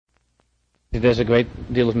There's a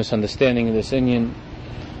great deal of misunderstanding in this Indian,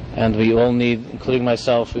 and we all need, including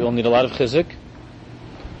myself, we all need a lot of chizuk.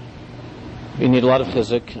 We need a lot of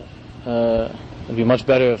chizuk. It'd be much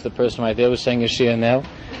better if the person right there was saying Yeshia now.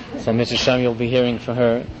 So Mrs. Shem, you'll be hearing from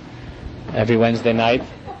her every Wednesday night.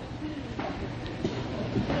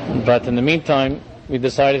 But in the meantime, we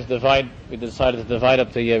decided to divide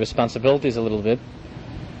up the responsibilities a little bit,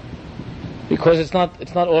 because it's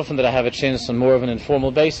not often that I have a chance on more of an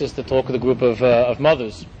informal basis to talk with a group of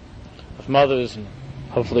mothers, and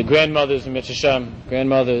hopefully grandmothers, and Mitzvah Shem,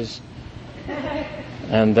 grandmothers,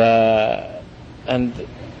 and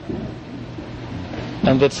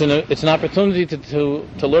it's an opportunity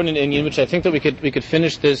to learn in Indian, which I think that we could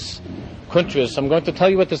finish this kuntras. I'm going to tell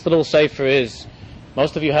you what this little sefer is.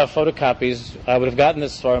 Most of you have photocopies. I would have gotten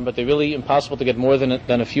this far, but they're really impossible to get more than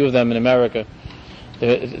a few of them in America.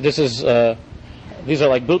 These are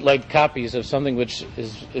like bootleg copies of something which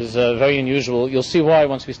is very unusual. You'll see why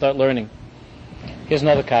once we start learning. Here's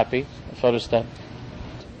another copy, a photostat.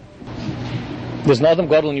 There's an Adam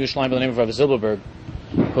Gadol in Yerushalayim by the name of Rav Zilberberg,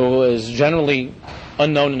 who is generally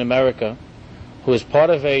unknown in America, who is part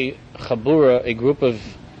of a chabura, a group of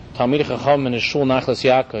Talmidei Chacham in his shul Nachlas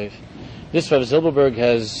Yaakov. This Rav Zilberberg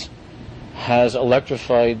has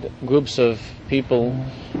electrified groups of people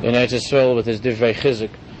in Eretz Yisrael with his Divrei Chizuk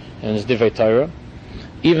and his Divrei Torah.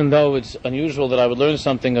 Even though it's unusual that I would learn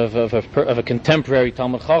something of a contemporary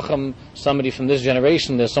Talmud Chacham, somebody from this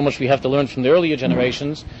generation, there's so much we have to learn from the earlier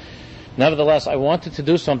generations. Nevertheless, I wanted to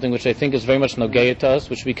do something which I think is very much nogeya to us,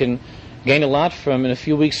 which we can gain a lot from in a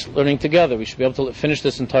few weeks learning together. We should be able to finish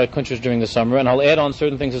this entire kuntras during the summer, and I'll add on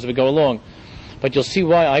certain things as we go along. But you'll see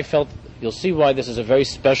why this is a very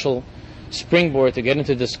special springboard to get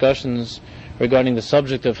into discussions regarding the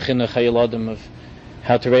subject of chinuch hayildim, of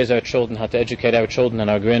how to raise our children, how to educate our children and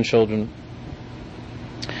our grandchildren,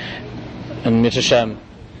 and Mitzvah Shem,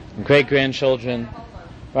 great-grandchildren,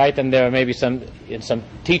 right? And there are maybe some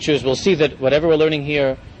teachers will see that whatever we're learning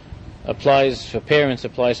here applies for parents,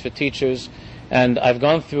 applies for teachers. And I've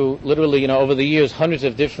gone through literally, over the years, hundreds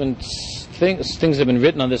of different things have been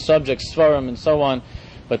written on this subject, svarim and so on.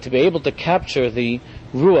 But to be able to capture the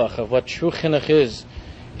ruach of what true chinuch is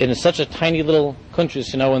in such a tiny little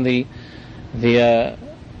kuntras,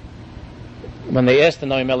 when they asked the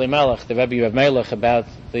Noam Elimelech, the Rebbe of Melech, about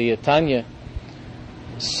the Tanya,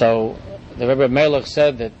 so the Rebbe of Melech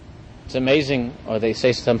said that it's amazing, or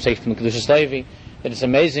some say from Kedushas Levi, that it's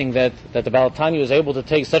amazing that the Baal Tanya was able to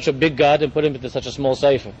take such a big God and put him into such a small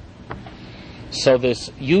sefer. So this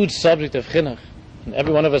huge subject of chinuch, and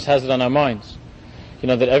every one of us has it on our minds.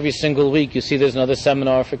 That every single week you see there's another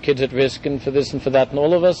seminar for kids at risk and for this and for that, and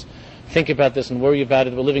all of us think about this and worry about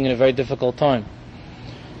it. We're living in a very difficult time.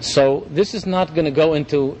 So this is not going to go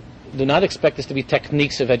into, do not expect this to be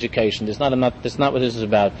techniques of education. That's not what this is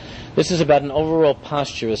about. This is about an overall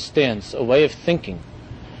posture, a stance, a way of thinking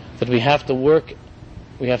that we have to work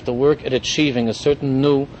at achieving a certain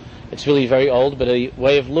new, it's really very old, but a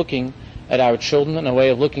way of looking at our children and a way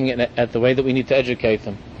of looking at the way that we need to educate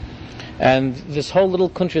them. And this whole little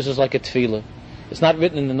kuntras is like a tefillah. It's not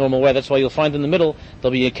written in the normal way. That's why you'll find in the middle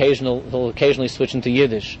they'll occasionally switch into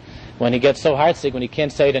Yiddish. When he gets so heartsick, when he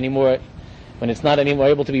can't say it anymore, when it's not anymore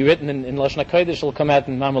able to be written in Lashon HaKodesh, it'll come out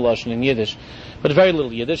in Mama Lashon, in Yiddish. But very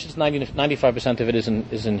little Yiddish. It's 95% of it is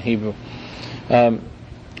in Hebrew. I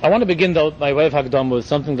want to begin, though, by way of Hagdam, with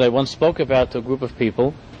something that I once spoke about to a group of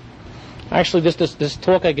people. Actually, this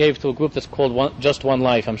talk I gave to a group that's called Just One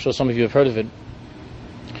Life. I'm sure some of you have heard of it.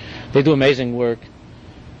 They do amazing work.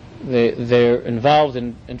 They're involved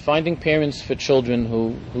in finding parents for children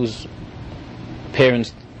whose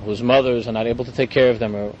mothers are not able to take care of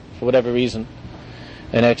them, or for whatever reason,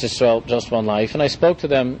 in Eretz Yisrael, Just One Life. And I spoke to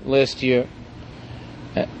them last year,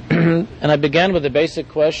 and I began with the basic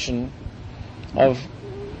question of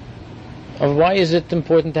why is it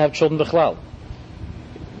important to have children b'chlal?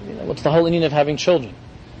 What's the whole meaning of having children?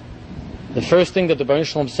 The first thing that the Baruch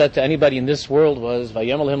Shalom said to anybody in this world was,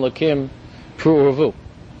 Vayem Elohim Lakim Pru Urvu.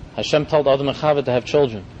 Hashem told Adam and Chava to have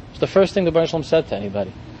children. It's the first thing the Baruch Shalom said to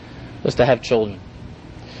anybody, was to have children.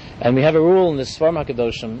 And we have a rule in the Svarim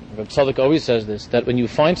HaKadoshim, Reb Tzadok always says this, that when you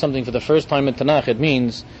find something for the first time in Tanakh, it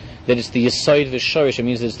means that it's the Yesod V'Shorish, it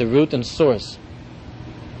means that it's the root and source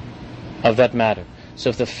of that matter. So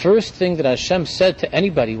if the first thing that Hashem said to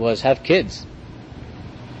anybody was, have kids,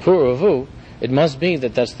 Pru Urvu, it must be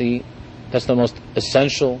that that's the most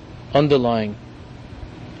essential, underlying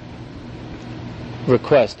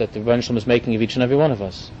request that the Rebbeinu Shalom is making of each and every one of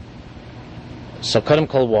us. So Kadam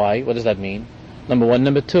Kol, why? What does that mean? Number one.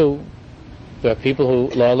 Number two, there are people who,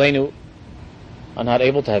 La Aleinu, are not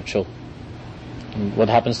able to have children. And what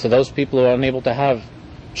happens to those people who are unable to have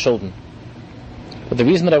children? But the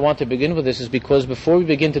reason that I want to begin with this is because before we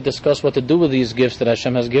begin to discuss what to do with these gifts that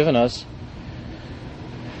Hashem has given us,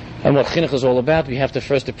 and what chinuch is all about, we have to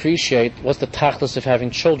first appreciate what's the tachlis of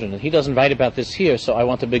having children. And he doesn't write about this here, so I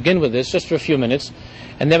want to begin with this just for a few minutes,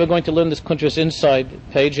 and then we're going to learn this kuntres inside,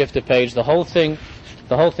 page after page. The whole thing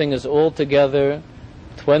is altogether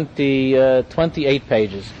 28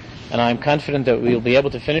 pages, and I'm confident that we'll be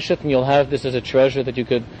able to finish it, and you'll have this as a treasure that you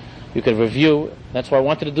could review. That's why I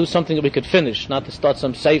wanted to do something that we could finish, not to start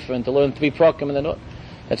some sefer and to learn 3 prakim and then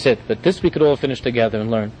that's it. But this we could all finish together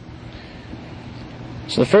and learn.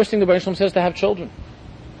 So the first thing the Baruch Shalom says to have children.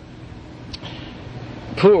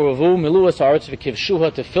 To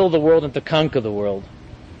fill the world and to conquer the world.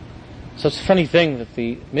 So it's a funny thing that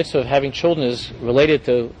the mitzvah of having children is related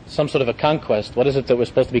to some sort of a conquest. What is it that we're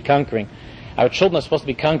supposed to be conquering? Our children are supposed to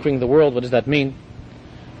be conquering the world. What does that mean?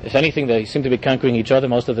 If anything, they seem to be conquering each other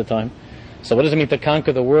most of the time. So what does it mean to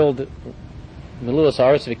conquer the world? To be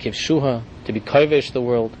kovesh the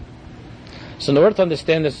world. So in order to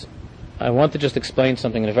understand this, I want to just explain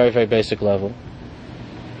something at a very, very basic level.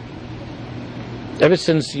 Ever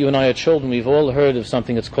since you and I are children, we've all heard of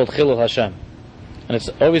something that's called Chilul Hashem. And it's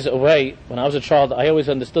always a way, when I was a child, I always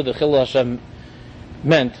understood that Chilul Hashem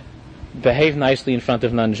meant behave nicely in front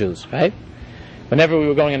of non-Jews, right? Whenever we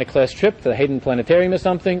were going on a class trip to the Hayden Planetarium or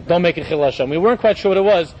something, don't make it Chilul Hashem. We weren't quite sure what it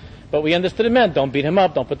was, but we understood it meant don't beat him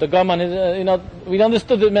up, don't put the gum on his, we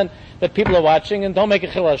understood it meant that people are watching, and don't make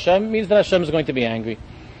it Chilul Hashem means that Hashem is going to be angry.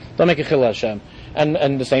 Don't make it Chilul Hashem.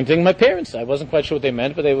 And the same thing, my parents. I wasn't quite sure what they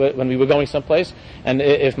meant, but when we were going someplace, and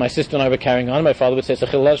if my sister and I were carrying on, my father would say,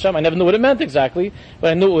 Chilul Hashem. I never knew what it meant exactly,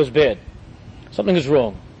 but I knew it was bad. Something is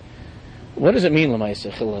wrong. What does it mean,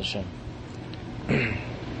 L'maaseh, Chilul Hashem?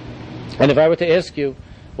 And if I were to ask you,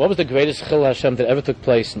 what was the greatest Chilul Hashem that ever took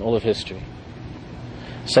place in all of history?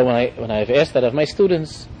 So when I've asked that of my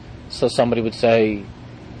students, so somebody would say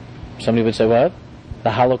what?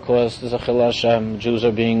 The Holocaust is a Chilul Hashem. Jews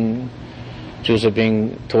are being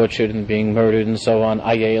tortured and being murdered and so on.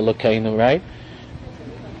 Ayeh Elokeinu, right?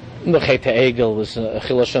 The Chet HaEgel was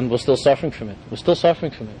Chilul Hashem. We're still suffering from it.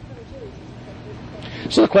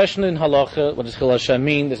 So the question in halacha, what does Chilul Hashem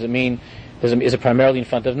mean? Does it mean? Is it primarily in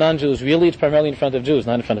front of non-Jews? Really, it's primarily in front of Jews,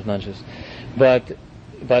 not in front of non-Jews. But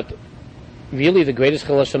really, the greatest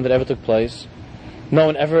Chilul Hashem that ever took place. No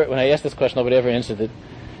one ever. When I asked this question, nobody ever answered it.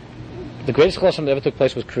 The greatest Chilul Hashem that ever took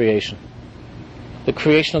place was creation. The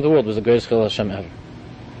creation of the world was the greatest Chilul Hashem ever.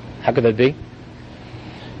 How could that be?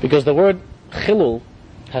 Because the word Chilul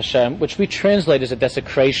Hashem, which we translate as a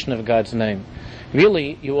desecration of God's name,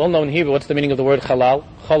 really, you all know in Hebrew, what's the meaning of the word halal?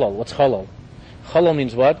 Chalal. What's chalal? Chalal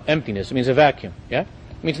means what? Emptiness. It means a vacuum. Yeah?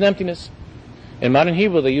 It means an emptiness. In modern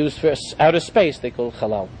Hebrew, they use for outer space, they call it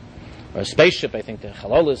halal. Or a spaceship, I think, the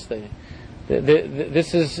halalis.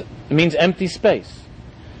 It means empty space.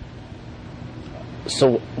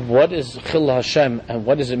 So what is Chilul Hashem, and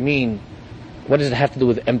what does it mean? What does it have to do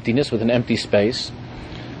with emptiness, with an empty space?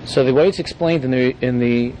 So the way it's explained in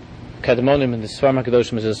the Kadmonim and the Sfarim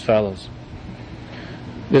HaKadoshim is as follows.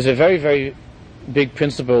 There's a very, very big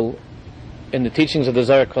principle in the teachings of the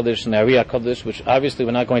Zohar Kodesh and the Ari HaKodesh, which obviously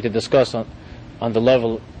we're not going to discuss on the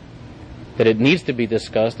level that it needs to be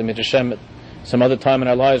discussed. I mean, Hashem, some other time in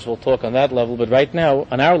our lives we'll talk on that level, but right now,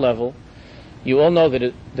 on our level, you all know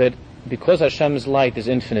that because Hashem's light is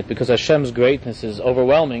infinite, because Hashem's greatness is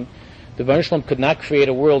overwhelming, the Baruch Shalom could not create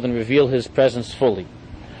a world and reveal His presence fully.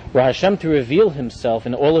 Were Hashem to reveal Himself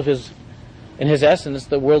in His essence,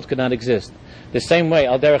 the world could not exist. The same way,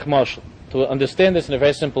 Al Derech Mashal. To understand this in a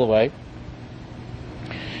very simple way,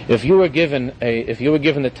 if you were given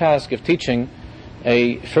the task of teaching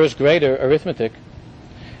a first grader arithmetic,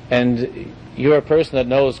 and you're a person that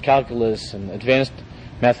knows calculus and advanced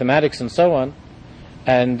mathematics and so on,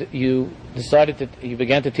 and you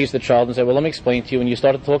began to teach the child and say, well, let me explain to you, and you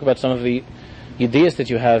started to talk about some of the ideas that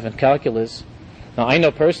you have in calculus. Now, I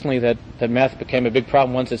know personally that math became a big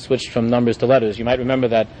problem once it switched from numbers to letters. You might remember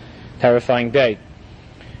that terrifying day.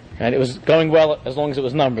 And it was going well as long as it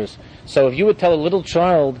was numbers. So if you would tell a little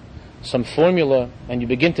child some formula and you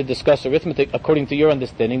begin to discuss arithmetic according to your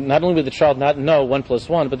understanding, not only would the child not know 1 +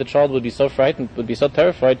 1, but the child would be so frightened, would be so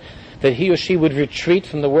terrified, that he or she would retreat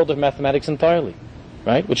from the world of mathematics entirely.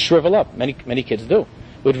 Right? Would shrivel up. Many kids do.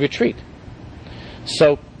 Would retreat.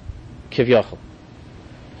 So, Kivyachal.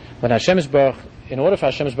 When Hashem is Baruch, in order for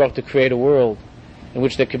Hashem is Baruch to create a world in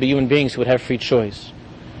which there could be human beings who would have free choice,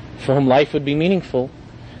 for whom life would be meaningful,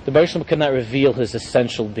 the Baruch Shalom could not reveal His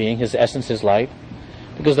essential being, His essence, His light,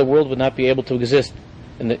 because the world would not be able to exist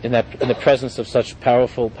in the presence of such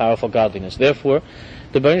powerful godliness. Therefore,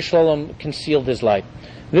 the Baruch Shalom concealed his light.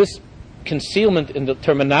 This concealment in the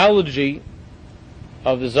terminology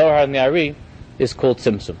of the Zohar and the Ari is called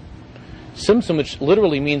Tzimtzum. Tzimtzum, which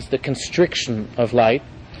literally means the constriction of light,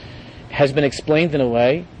 has been explained in a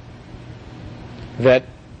way that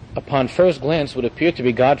upon first glance would appear to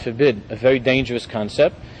be, God forbid, a very dangerous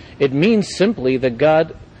concept. It means simply that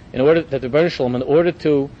God, that the Baruch Shalom, in order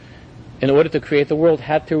to create the world,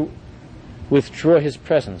 had to withdraw his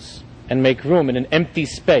presence and make room in an empty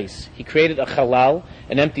space. He created a chalal,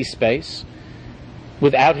 an empty space,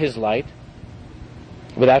 without his light,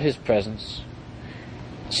 without his presence,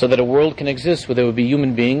 so that a world can exist where there would be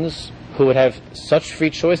human beings who would have such free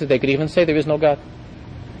choice that they could even say there is no God.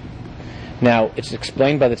 Now, it's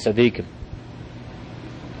explained by the tzaddikim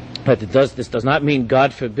that this does not mean,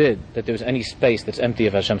 God forbid, that there's any space that's empty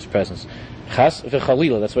of Hashem's presence. Chas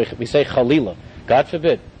v'chalila, that's why we say chalila. God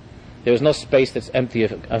forbid, there is no space that's empty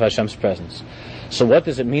of Hashem's presence. So what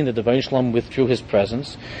does it mean that the Baruch Shalom withdrew his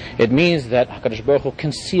presence? It means that HaKadosh Baruch Hu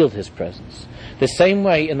concealed his presence. The same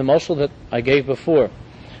way in the mashal that I gave before,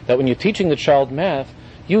 that when you're teaching the child math,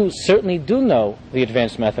 you certainly do know the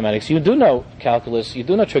advanced mathematics, you do know calculus, you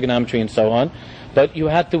do know trigonometry and so on, but you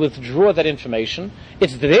have to withdraw that information.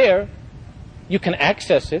 It's there, you can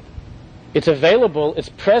access it, it's available, it's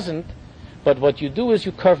present, but what you do is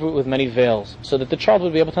you cover it with many veils, so that the child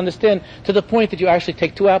will be able to understand, to the point that you actually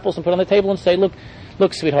take 2 apples and put on the table and say, look,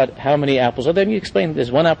 sweetheart, how many apples are there? And you explain,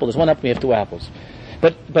 there's 1 apple, we have 2 apples.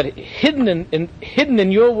 But hidden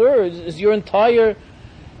in your words is your entire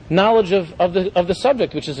knowledge of the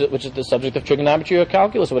subject, which is the subject of trigonometry or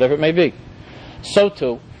calculus or whatever it may be. So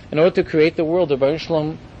too, in order to create the world, the Baruch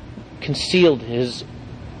Shalom concealed his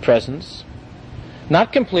presence,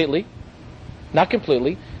 not completely.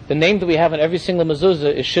 The name that we have in every single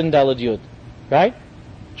mezuzah is Shin Daled Yud, right?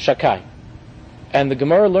 Shakai. And the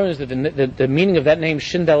Gemara learns that the meaning of that name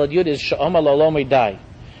Shin Daled Yud is Sha'om Alolom Dai.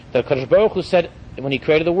 The Kadosh Baruch Hu said when he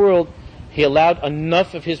created the world, he allowed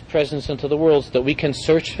enough of his presence into the world so that we can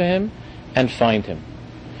search for him and find him.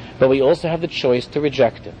 But we also have the choice to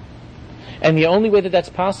reject him. And the only way that that's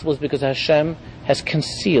possible is because Hashem has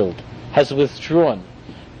concealed, has withdrawn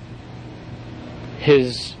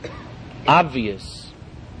his obvious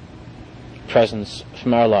presence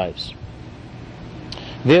from our lives.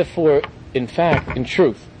 Therefore, in fact, in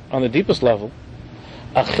truth, on the deepest level,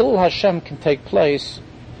 a Chilul Hashem can take place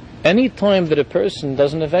any time that a person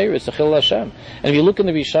doesn't aveir, it's a Chilul Hashem. And if you look in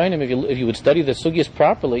the Rishonim, if you would study the sugyas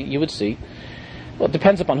properly, you would see, well, it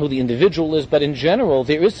depends upon who the individual is, but in general,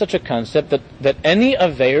 there is such a concept that any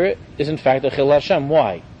aveir is in fact a Chilul Hashem.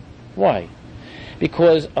 Why?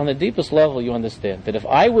 Because on the deepest level, you understand that if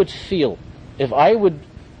I would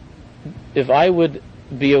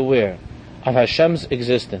be aware of Hashem's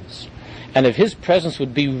existence, and if His presence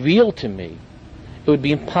would be real to me, it would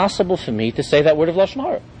be impossible for me to say that word of Lashon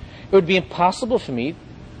Hara. It would be impossible for me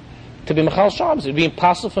to be Mechal Shabbos. It would be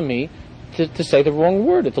impossible for me to say the wrong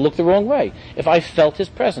word, or to look the wrong way, if I felt His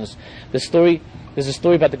presence. There's a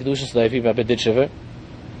story about the Kedushas Levi, about Berditchever,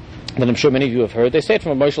 that I'm sure many of you have heard. They say it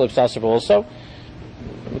from a Moshe Lebsasser also.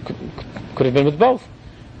 Could have been with both.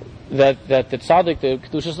 That the tzaddik, the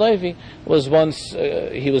Kedushas Levi, was once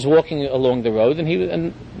he was walking along the road,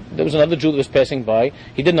 and there was another Jew that was passing by.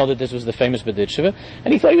 He didn't know that this was the famous Berditchever,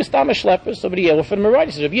 and he thought he was Tamash Schlepper. Somebody offered him a ride.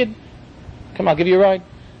 He said, Yid, come, I'll give you a ride.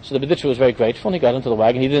 So the Berditchever was very grateful, and he got into the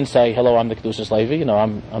wagon. He didn't say, hello, I'm the Kedushas Levi,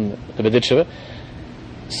 I'm the Berditchever.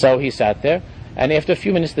 So he sat there, and after a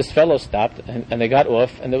few minutes this fellow stopped, and they got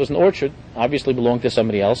off, and there was an orchard, obviously belonged to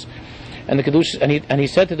somebody else, and he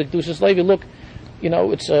said to the Kedushas Levi, look,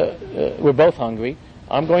 it's we're both hungry.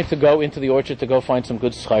 I'm going to go into the orchard to go find some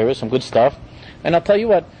good schayra, some good stuff, and I'll tell you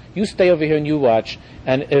what, you stay over here and you watch,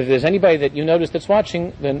 and if there's anybody that you notice that's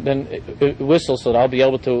watching, then whistle so that I'll be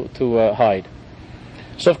able to hide.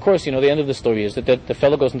 So of course, the end of the story is that the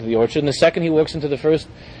fellow goes into the orchard, and the second he walks into the first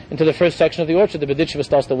section of the orchard, the Berditchever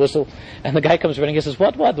starts to whistle, and the guy comes running and says,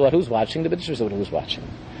 what, who's watching? The Berditchever says, who's watching?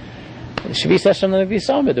 Shvi Seshem Levi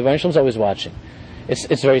Samid, the Rebbeinu Shalom's always watching.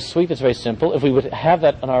 It's very sweet, it's very simple. If we would have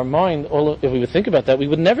that in our mind, if we would think about that, we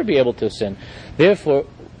would never be able to sin. Therefore,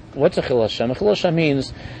 what's a Chilul Hashem? A Chilul Hashem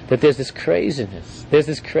means that there's this craziness.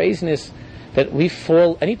 That we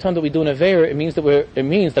fall, anytime that we do an Aveira, it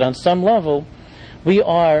means that on some level, we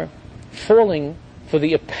are falling for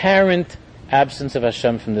the apparent absence of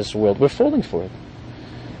Hashem from this world. We're falling for it.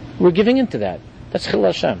 We're giving into that. That's Chilul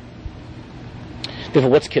Hashem.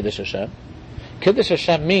 Therefore, what's Kiddush Hashem? Kiddush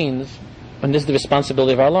Hashem means, and this is the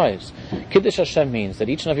responsibility of our lives. Kiddush Hashem means that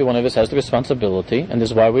each and every one of us has the responsibility, and this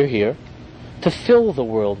is why we're here, to fill the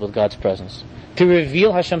world with God's presence, to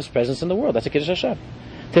reveal Hashem's presence in the world. That's a Kiddush Hashem.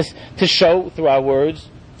 To show through our words,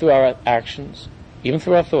 through our actions, even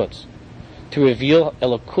through our thoughts, to reveal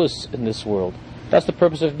Elokus in this world. That's the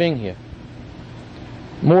purpose of being here.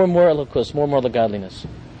 More and more Elokus, more and more the godliness.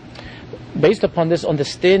 Based upon this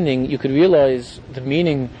understanding, you could realize the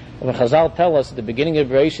meaning of when Chazal tell us at the beginning of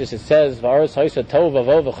Bereshis. It says, "V'aretz ha'isa tov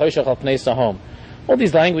v'avo v'choshech al pnei sahom." All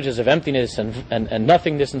these languages of emptiness and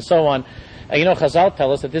nothingness and so on. And Chazal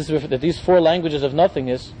tell us that these four languages of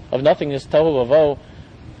nothingness, tohu, v'avo,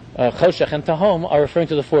 choshech, and tahom, are referring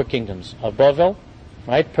to the four kingdoms of Bavel,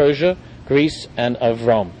 right, Persia, Greece, and of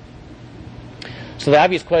Rome. So the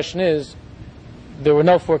obvious question is, there were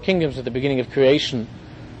no four kingdoms at the beginning of creation.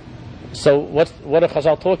 So what are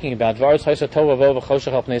Chazal talking about? There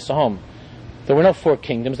were no four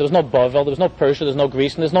kingdoms. There was no Bavel, there was no Persia, there was no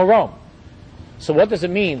Greece, and there's no Rome. So what does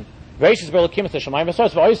it mean? What were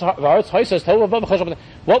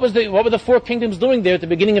the four kingdoms doing there at the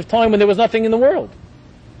beginning of time when there was nothing in the world?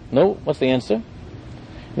 No, what's the answer?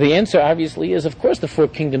 The answer obviously is, of course the four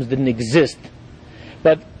kingdoms didn't exist.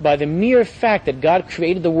 But by the mere fact that God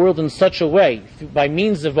created the world in such a way, by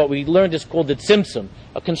means of what we learned is called the tzimtzum,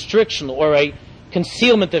 a constriction or a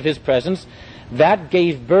concealment of His presence, that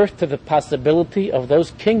gave birth to the possibility of those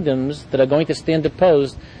kingdoms that are going to stand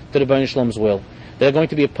opposed to the Bnei Shalom's will, that are going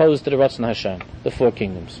to be opposed to the Ratzon Hashem, the four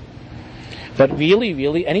kingdoms. But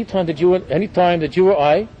really, anytime that you or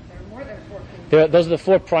I, There are more than four kingdoms. those are the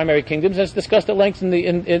four primary kingdoms, as discussed at length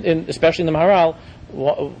in especially in the Maharal.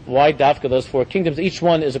 Why Dafka, those four kingdoms? Each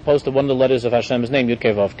one is opposed to one of the letters of Hashem's name, Yud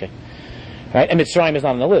Kei Vav Kei. Right? And Mitzrayim is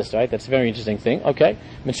not on the list, right? That's a very interesting thing. Okay?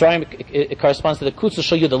 Mitzrayim, it corresponds to the Kutz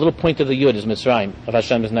Shal Yud, the little point of the Yud is Mitzrayim, of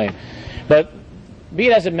Hashem's name. But, be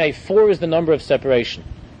it as it may, 4 is the number of separation.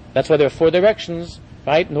 That's why there are 4 directions,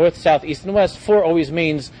 right? North, south, east, and west. 4 always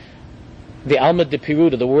means the Alma de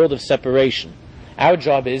Piruta, the world of separation. Our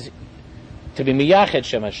job is to be Miyached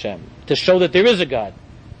Shem Hashem, to show that there is a God,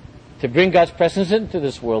 to bring God's presence into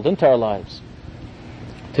this world, into our lives,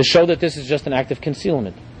 to show that this is just an act of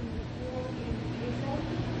concealment.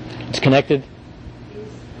 It's connected.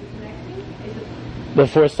 The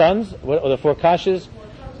 4 sons, or the 4 kashas,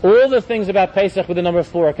 all the things about Pesach with the number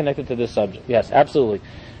 4 are connected to this subject. Yes, absolutely.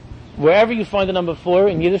 Wherever you find the number 4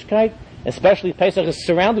 in Yiddishkeit, especially Pesach is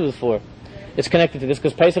surrounded with 4, it's connected to this,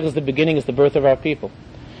 because Pesach is the beginning, is the birth of our people.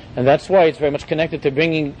 And that's why it's very much connected to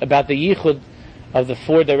bringing about the yichud of the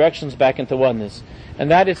 4 directions back into oneness.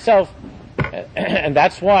 And that itself, and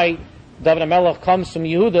that's why David HaMelech comes from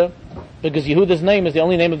Yehuda, because Yehuda's name is the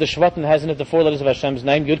only name of the Shvatim that has in it the 4 letters of Hashem's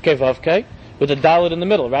name, Yud Kei Vav Kei, with the Dalet in the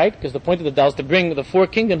middle, right? Because the point of the Dalet is to bring the 4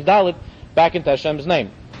 kingdoms Dalet back into Hashem's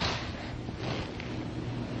name.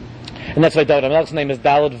 And that's why David HaMelech's name is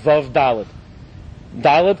Dalet Vav Dalet.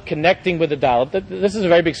 Dalet connecting with the Dalet. This is a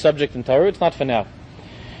very big subject in Torah. It's not for now.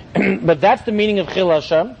 But that's the meaning of Chil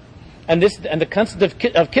Hashem. And the concept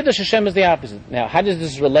of Kiddush Hashem is the opposite. Now, how does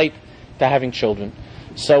this relate to having children?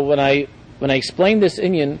 So when I explained this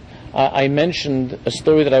inyan, I mentioned a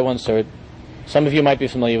story that I once heard. Some of you might be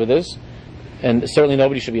familiar with this, and certainly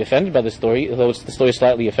nobody should be offended by the story, although the story is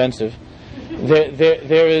slightly offensive.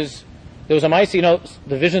 There was a Maisi,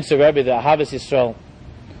 the Vizhnitzer Rebbe, the Ahavas Yisrael.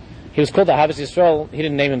 He was called the Ahavas Yisrael. He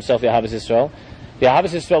didn't name himself the Ahavas Yisrael. The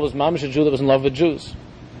Ahavas Yisrael was mamish a Jew that was in love with Jews.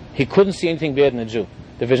 He couldn't see anything bad in a Jew.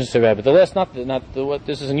 The Vizhnitzer Rebbe. The last,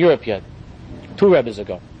 this is in Europe yet. 2 Rebbes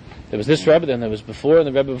ago. There was this Rebbe, then there was before, and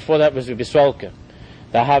the Rebbe before that was Rebbe Yisraelke.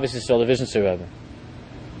 The Ahavas Yisrael, the Vizhnitzer Rebbe.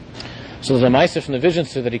 So there's a Meiser from the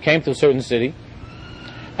Vizhnitzer that he came to a certain city,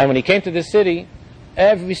 and when he came to this city,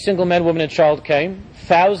 every single man, woman, and child came.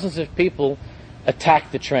 Thousands of people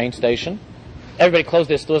attacked the train station. Everybody closed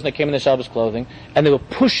their stores and they came in their Shabbos clothing, and they were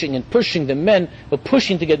pushing. The men were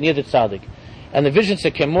pushing to get near the tzaddik. And the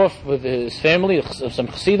Vizhnitzer came off with his family, some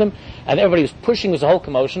chassidim, and everybody was pushing. There was a whole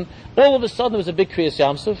commotion. All of a sudden, there was a big Kriyas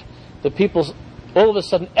Yamsuf. All of a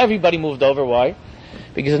sudden, everybody moved over. Why?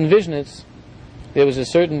 Because in Vizhnitz, there was a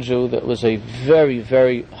certain Jew that was a very,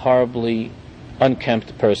 very horribly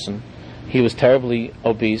unkempt person. He was terribly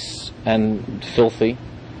obese and filthy,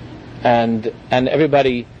 and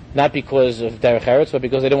everybody, not because of Derech Eretz, but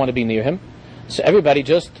because they didn't want to be near him. So everybody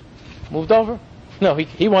just moved over. No,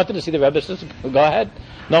 he wanted to see the Rebbe. So go ahead.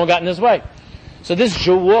 No one got in his way. So this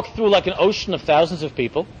Jew walked through like an ocean of thousands of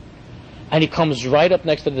people, and he comes right up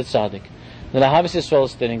next to the tzaddik. Then the Ahavas Yisrael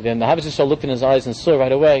is standing there, and the Ahavas Yisrael looked in his eyes and saw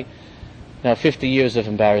right away, 50 years of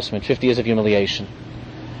embarrassment, 50 years of humiliation.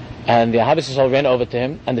 And the Ahavas Yisrael ran over to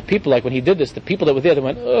him, and the people, like when he did this, the people that were there, they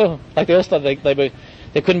went, oh, like they all started, they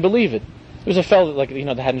couldn't believe it. It was a fellow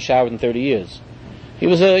that hadn't showered in 30 years. He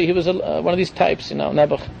was one of these types,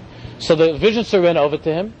 Nebuch. So the Vizhnitzer ran over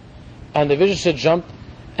to him, and the Vizhnitzer jumped,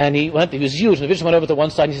 and he was huge, and the Vizhnitzer went over to one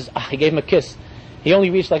side, and he says, he gave him a kiss. He only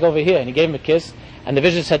reached like over here, and he gave him a kiss, and the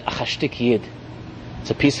Vizhnitzer said, Hashtik Yid. It's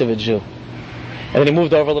a piece of a Jew. And then he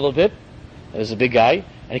moved over a little bit, there was a big guy,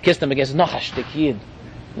 and he kissed him again, and said, No Hashtik Yid.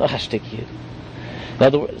 No Hashtik Yid. In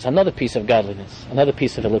other words, another piece of godliness, another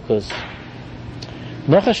piece of Elokus.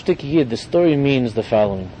 No Hashtik Yid, the story means the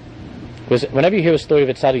following. Because whenever you hear a story of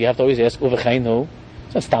a tzaddik, you have to always ask, Uvechainu,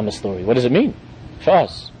 it's not Stam a story. What does it mean? For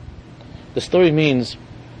us. The story means,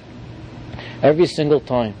 every single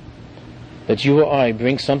time that you or I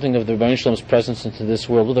bring something of the Rebbeinu Shalom's presence into this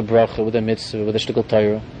world, with a bracha, with a mitzvah, with a shtickle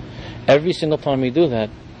Torah, every single time we do that,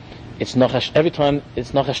 every time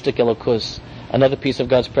it's Nachashtik Elokus, another piece of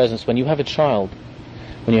God's presence. When you have a child,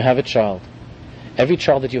 every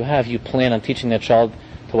child that you have, you plan on teaching that child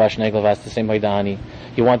to wash neglavas, to say Maidani.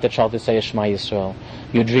 You want that child to say Shema Yisrael.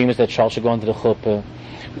 Your dream is that child should go into the chuppah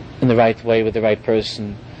in the right way with the right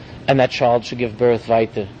person, and that child should give birth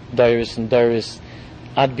weiter, Doris and Doris,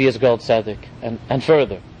 Ad Bias Gold Tzedek, and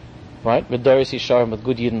further, right? With Doris Yisharim, with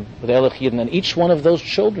good Yidden, with Elech Yidden, and each one of those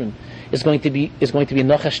children is going to be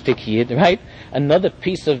Nachashtik Yid, right? Another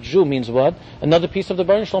piece of Jew means what? Another piece of the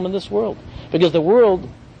Baruch Shalom in this world, because the world.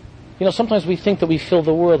 Sometimes we think that we fill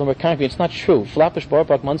the world and we're conquering. It's not true. Flatbush,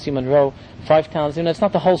 Borough, Muncie, Monroe, 5 towns. It's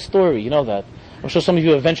not the whole story. You know that. I'm sure some of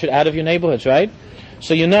you have ventured out of your neighborhoods, right?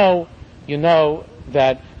 So you know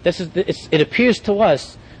that it appears to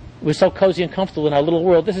us we're so cozy and comfortable in our little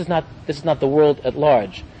world. This is not the world at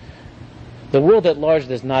large. The world at large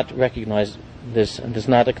does not recognize this and does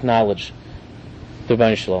not acknowledge the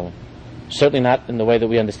Rebbeinu Shalom. Certainly not in the way that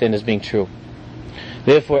we understand as being true.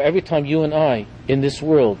 Therefore, every time you and I in this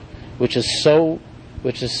world, which is so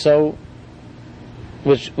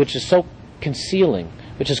concealing,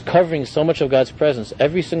 which is covering so much of God's presence,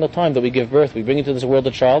 every single time that we give birth, we bring into this world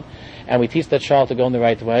a child, and we teach that child to go in the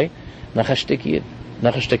right way. Nachashtik Yid,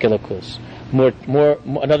 Nachashtik Elokus. More,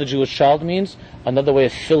 another Jewish child means another way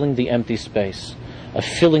of filling the empty space, of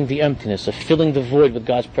filling the emptiness, of filling the void with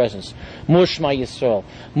God's presence. More Shema Yisrael,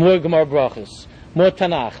 more Gemar Brachos, more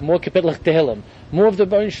Tanakh, more Kapitel Tehillim, more of the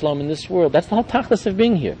Baruch Shalom in this world. That's the whole tachlis of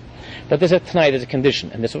being here. But tonight there's a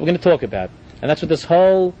condition, and that's what we're going to talk about. And that's what this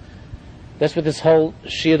whole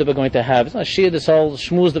shir that we're going to have. It's not shir, this whole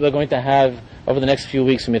shmooze that we're going to have over the next few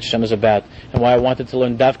weeks in which Hashem is about, and why I wanted to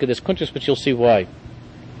learn Davka this kuntres, but you'll see why.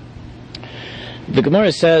 The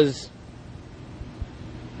Gemara says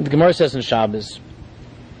in Shabbos,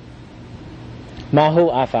 Mahu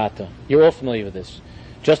Afata. You're all familiar with this.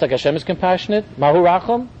 Just like Hashem is compassionate, Mahu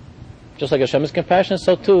Rachum, just like Hashem is compassionate,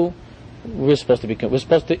 so too we're supposed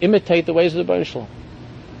to imitate the ways of the Baruch Shalom.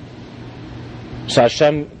 So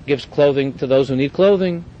Hashem gives clothing to those who need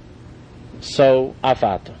clothing. So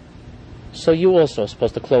Afata. So you also are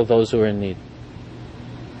supposed to clothe those who are in need.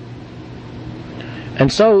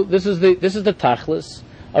 And so this is the tachlis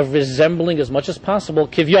of resembling as much as possible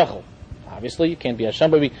Kivyachol. Obviously, you can't be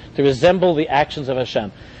Hashem, but to resemble the actions of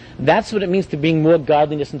Hashem. That's what it means to bring more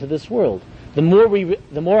godliness into this world. The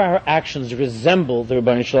more our actions resemble the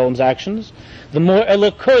Rebbeinu Shalom's actions, the more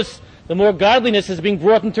elokus, the more godliness is being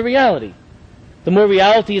brought into reality. The more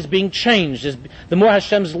reality is being changed. The more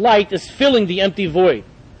Hashem's light is filling the empty void.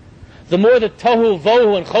 The more the tohu,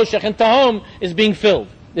 vohu, and choshech and tahom is being filled,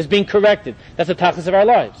 is being corrected. That's the tachlis of our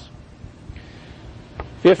lives.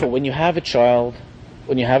 Therefore, when you have a child,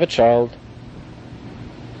 the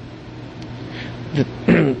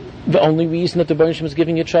only reason that the Baruch Shem is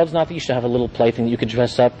giving you a child is not that you should have a little plaything that you could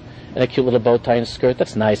dress up in a cute little bow tie and skirt.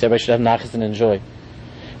 That's nice. Everybody should have nachas and enjoy.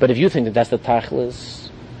 But if you think that that's the tachlis,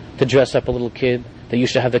 to dress up a little kid, that you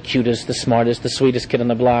should have the cutest, the smartest, the sweetest kid on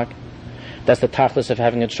the block, that's the tachlis of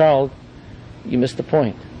having a child, you missed the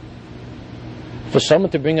point. For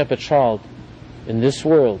someone to bring up a child in this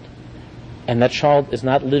world, and that child is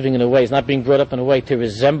not living in a way, is not being brought up in a way to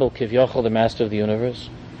resemble Kivyochel, the master of the universe,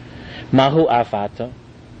 Mahu Afata,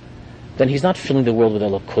 then he's not filling the world with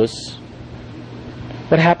elokus.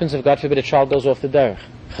 What happens if, God forbid, a child goes off the derech?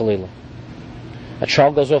 Chalila. A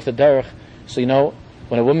child goes off the derech, so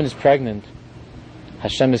when a woman is pregnant,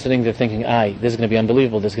 Hashem is sitting there thinking, this is going to be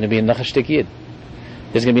unbelievable, there's going to be a Nachashtik Yid.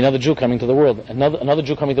 There's going to be another Jew coming to the world. Another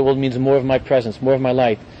Jew coming to the world means more of my presence, more of my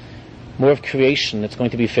light, more of creation that's going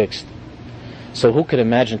to be fixed. So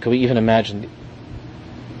could we even imagine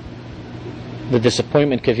the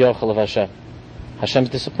disappointment Kivyochel of Hashem? Hashem's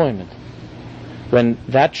disappointment. When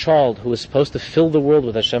that child who is supposed to fill the world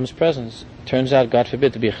with Hashem's presence turns out, God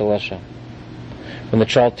forbid, to be a Chil Hashem. When the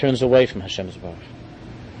child turns away from Hashem's Baruch.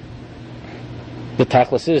 The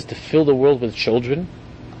tachlis is to fill the world with children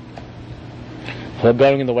who are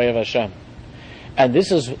going in the way of Hashem. And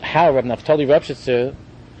this is how Reb Naftali Ropshitzer,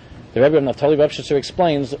 the Rebbe Reb Naftali Ropshitzer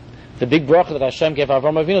explains the big bracha that Hashem gave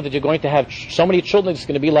Avraham Avinu, that you're going to have so many children, it's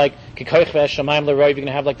going to be like Kikoich V'Shamayim L'Rov, you're going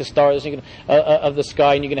to have like the stars of the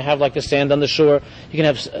sky, and you're going to have like the sand on the shore. You're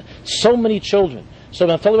going to have so many children. So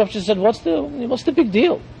Naftali Ropshitzer said, what's the big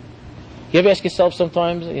deal? You ever ask yourself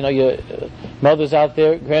sometimes, your mothers out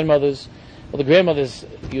there, grandmothers, well, the grandmothers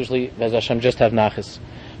usually, as Hashem, just have nachas.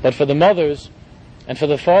 But for the mothers and for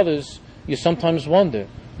the fathers, you sometimes wonder.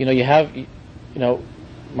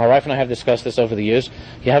 My wife and I have discussed this over the years.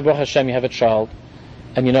 You have Baruch Hashem, you have a child,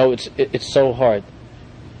 and it's so hard.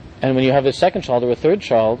 And when you have a second child or a third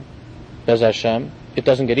child, Bez Hashem, it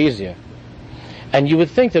doesn't get easier. And you would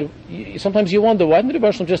think that sometimes you wonder, why didn't the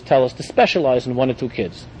Rebbe Shalom just tell us to specialize in one or two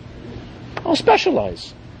kids? Oh,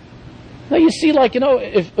 specialize. Now you see,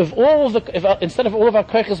 if instead of all of our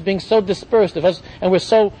koiches being so dispersed, and we're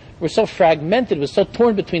so fragmented, we're so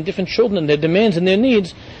torn between different children and their demands and their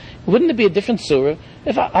needs, wouldn't it be a different surah?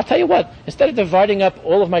 I'll tell you what, instead of dividing up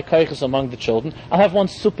all of my koiches among the children, I'll have one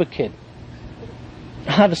super kid.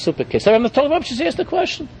 I'll have a super kid. So I'm told Rabbi, she asked the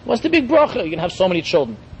question, what's the big bracha? You're going to have so many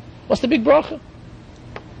children. What's the big bracha?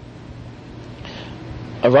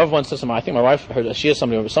 A Rav once said something, I think my wife heard a shia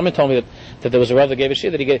someone told me that there was a Rav that gave a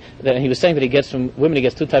shia that he was saying that he gets from women, he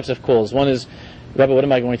gets two types of calls. One is, Rabbi, what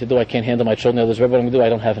am I going to do? I can't handle my children. The other is, Rabbi, what am I going to do? I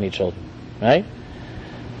don't have any children. Right?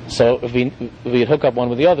 So if we hook up one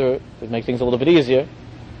with the other, it would make things a little bit easier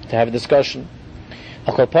to have a discussion.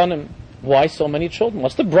 Why so many children?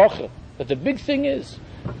 What's the bracha? But the big thing is,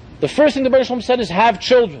 the first thing the Baruch Shalom said is have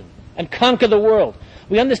children and conquer the world.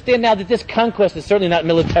 We understand now that this conquest is certainly not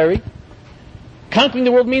military. Conquering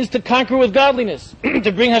the world means to conquer with godliness,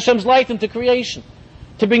 to bring Hashem's light into creation,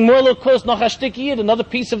 to bring more lokos, nachashtik yid, another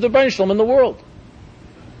piece of the Baruch Shalom in the world.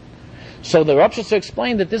 So the Rav Shitzer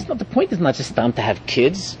explained that the point is not just time to have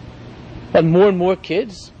kids, but more and more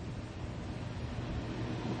kids.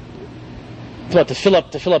 To fill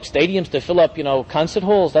up stadiums, to fill up concert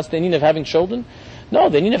halls. That's the need of having children. No,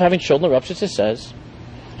 the need of having children, the Rav Shitzer says,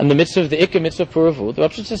 and the mitzvah of the Ikka mitzvah of Puravu, the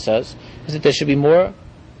Rav Shitzer says, is that there should be more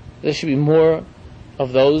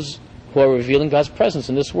of those who are revealing God's presence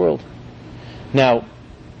in this world. Now,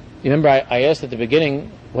 you remember I asked at the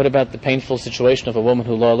beginning, what about the painful situation of a woman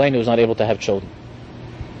who was not able to have children?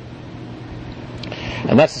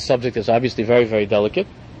 And that's a subject that's obviously very, very delicate,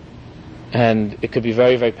 and it could be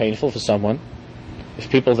very, very painful for someone. If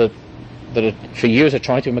people that for years are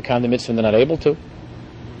trying to become the mitzvah and they're not able to.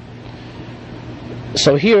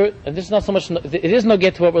 So here, and this is not so much, it is no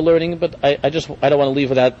get to what we're learning, but I don't want to leave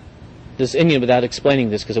without this Indian without explaining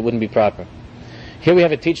this, because it wouldn't be proper. Here we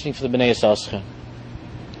have a teaching for the Bnei Yissaschar.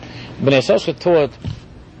 Bnei Yissaschar taught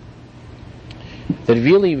that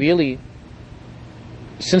really,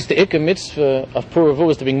 since the Ikka mitzvah of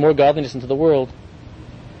Puravu is to bring more godliness into the world,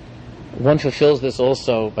 one fulfills this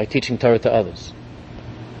also by teaching Torah to others.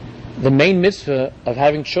 The main mitzvah of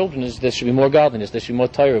having children is there should be more godliness, there should be more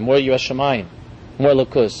Torah, more Yiras Shamayim, more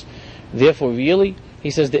Lakus. Therefore, really,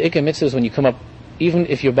 he says the Ikka mitzvah is when you come up, even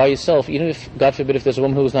if you're by yourself, even if, God forbid, if there's a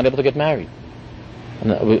woman who is not able to get married.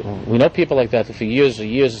 And we know people like that, for years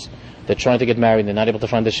they're trying to get married, they're not able to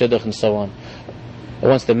find the shidduch and so on. And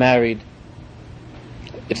once they're married,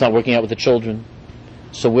 it's not working out with the children.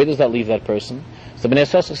 So where does that leave that person? So Bnei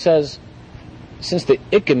Yissaschar says, since the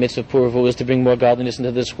Ikka mitzvah of Puravu is to bring more godliness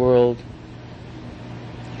into this world,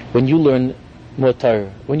 when you learn more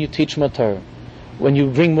Torah, when you teach more Torah, when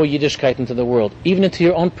you bring more Yiddishkeit into the world, even into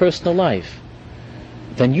your own personal life,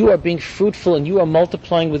 then you are being fruitful and you are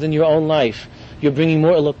multiplying within your own life. You're bringing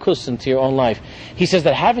more elokus into your own life. He says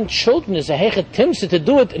that having children is a hechet timsa to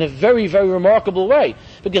do it in a very, very remarkable way.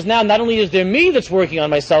 Because now not only is there me that's working on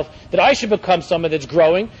myself, that I should become someone that's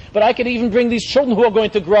growing, but I can even bring these children who are going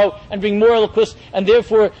to grow and bring more elokus, and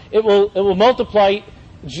therefore it will multiply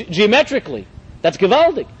geometrically. That's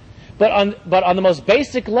gewaldig. But on the most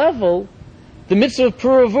basic level, the mitzvah of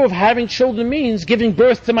Puravu of having children means giving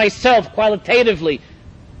birth to myself qualitatively,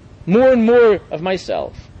 more and more of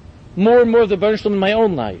myself. More and more of the Baruch Shalom in my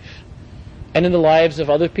own life, and in the lives of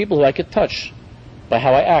other people who I could touch by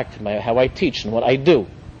how I act, by how I teach, and what I do.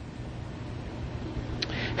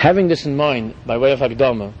 Having this in mind, by way of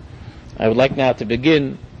Hakdama, I would like now to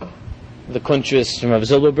begin the kuntris from Rav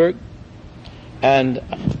Zilberberg, and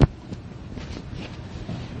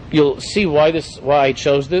you'll see why I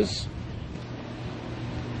chose this.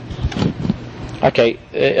 Okay,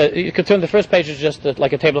 you could turn the first page is just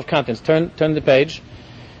like a table of contents. Turn the page.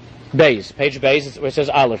 Page Beis, where it says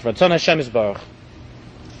Aleph. Ratzon Hashem Yisbarach.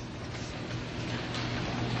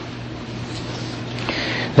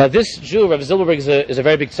 Now this Jew, Rav Zilberberg, is a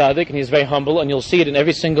very big tzaddik, and he's very humble, and you'll see it in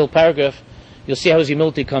every single paragraph. you'll see how his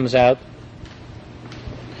humility comes out.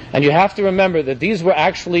 And you have to remember that these were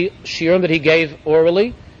actually shiurim that he gave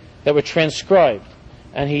orally that were transcribed.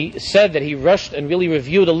 And he said that he rushed and really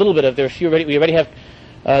reviewed a little bit of there. We already have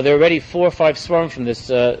there are already 4 or 5 svarim from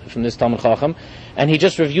this Talmud Chacham, and he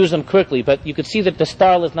just reviews them quickly. But you could see that the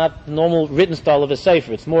style is not the normal written style of a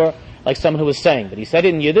sefer. It's more like someone who was saying. But he said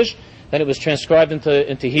it in Yiddish, then it was transcribed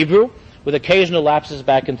into Hebrew, with occasional lapses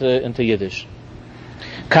back into Yiddish.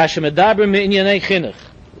 Let's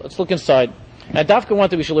look inside. And Dafka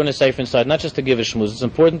wanted we should learn a sefer inside, not just to give a shmuz. It's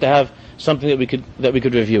important to have something that we could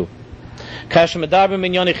review. What is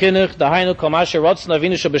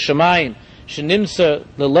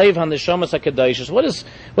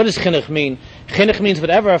chinuch mean? Chinuch means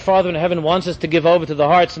whatever our Father in heaven wants us to give over to the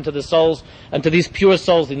hearts and to the souls and to these pure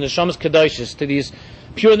souls, the neshamas kedoshos, to these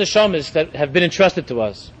pure neshamas that have been entrusted to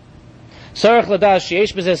us.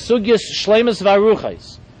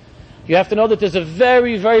 You have to know that there's a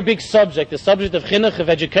very, very big subject. The subject of chinuch, of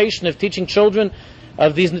education, of teaching children,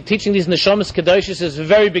 teaching these neshamas kedoshos is a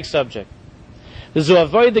very big subject. And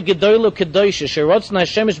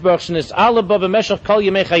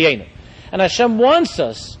Hashem wants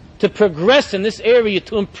us to progress in this area,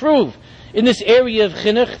 to improve in this area of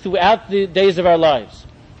chinuch throughout the days of our lives.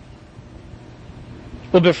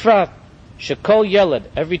 Shekol yeled,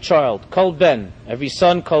 every child, kol ben, every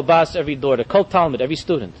son, kol bas, every daughter, kol talmud, every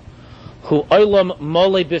student, hu olam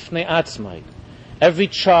mole bifnei atzmai, every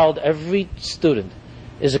child, every student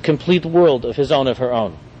is a complete world of his own, of her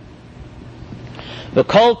own. The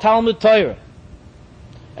kol Talmud Torah,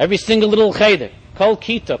 every single little cheder, kol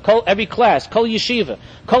kita, every class, kol yeshiva,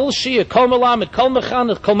 kol shir, kol melamed, kol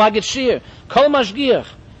mechanech, kol magid shir, kol mashgiach,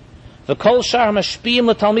 the kol shar mashpiyim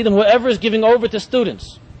l'talmidim, whoever is giving over to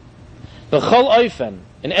students, b'chol oifen,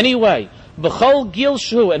 in any way, b'chol gil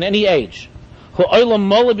shu, in any age, hu olam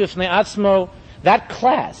mola b'fnei atzmo, that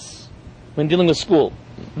class, when dealing with school,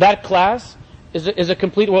 that class is a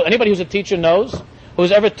complete world. Anybody who's a teacher knows,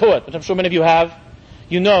 who's ever taught, which I'm sure many of you have,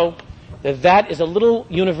 you know that is a little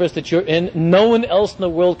universe that you're in. No one else in the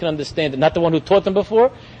world can understand it. Not the one who taught them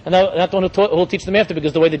before, and not the one who will teach them after,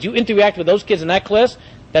 because the way that you interact with those kids in that class,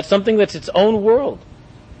 that's something that's its own world.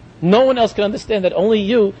 No one else can understand that, only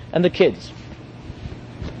you and the kids.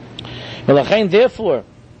 Therefore, therefore,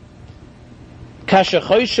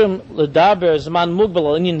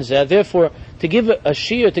 to give a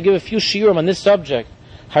shiur, to give a few shiurim on this subject,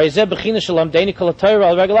 it's just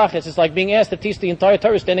like being asked to teach the entire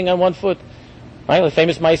Torah standing on one foot. Right? The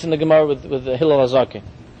famous mice in the Gemara with Hillel HaZaki.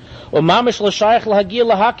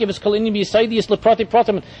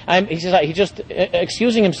 He's just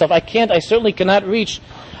excusing himself. I certainly cannot reach,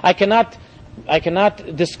 I cannot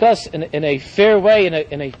discuss in a fair way,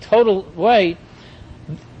 in a total way,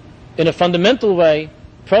 in a fundamental way,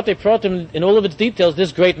 in all of its details,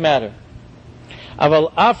 this great matter.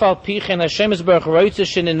 Nevertheless,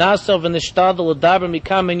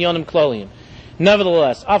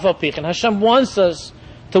 Hashem wants us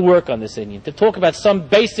to work on this inyan, to talk about some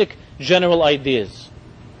basic general ideas.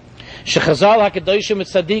 That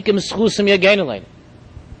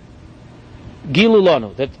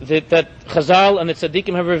Chazal and the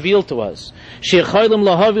Tzaddikim have revealed to us.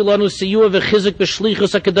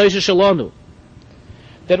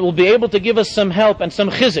 That will be able to give us some help and some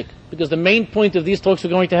chizik, because the main point of these talks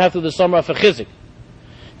we're going to have through the summer are for chizik,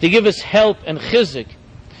 to give us help and chizik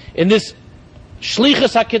in this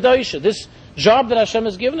shlichus hakedosha, this job that Hashem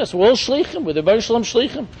has given us. We're all shlichim, we're the Baruch Shalom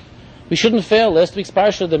shlichim. We shouldn't fail. Last week's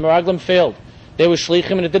parsha, the Meraglim failed. They were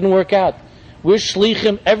shlichim and it didn't work out. We're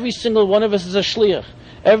shlichim. Every single one of us is a shliach.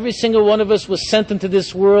 Every single one of us was sent into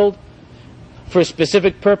this world for a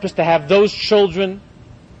specific purpose, to have those children.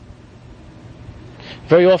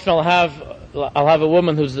 Very often I'll have a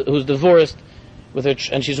woman who's divorced with her,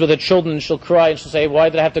 and she's with her children, and she'll cry and she'll say, "Why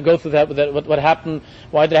did I have to go through that? What happened?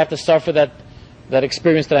 Why did I have to suffer that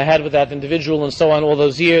experience that I had with that individual, and so on, all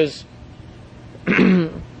those years?"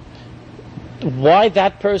 Why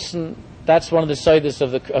that person? That's one of the sides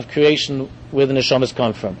of creation where the neshamas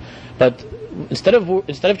come from. But instead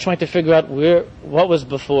of trying to figure out what was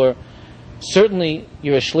before, certainly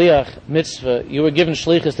you're a shliach mitzvah. You were given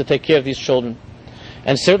shlichus to take care of these children.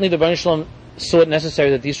 And certainly the Baruch Shalom saw it necessary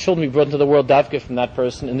that these children be brought into the world davka from that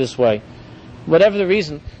person in this way. Whatever the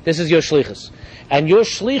reason, this is your shlichus. And your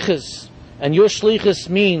shlichus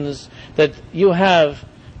means that you have,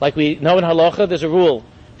 like we know in halacha, there's a rule,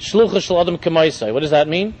 shluchus shel adam k'maisai. What does that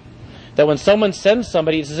mean? That when someone sends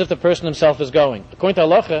somebody, it's as if the person himself is going. According to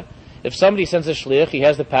halacha, if somebody sends a shliach, he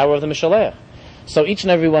has the power of the mishalech. So each and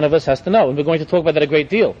every one of us has to know, and we're going to talk about that a great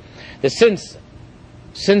deal, that since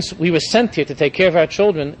we were sent here to take care of our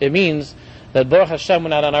children, it means That Baruch Hashem, we're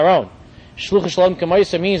not on our own. Shluch Shalom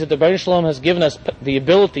Kamaisa means that the Baruch Shalom has given us the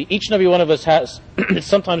ability, each and every one of us has,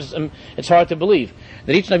 sometimes it's hard to believe,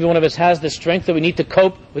 that each and every one of us has the strength that we need to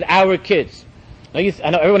cope with our kids. Now I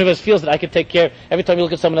know every one of us feels that I could take care, every time you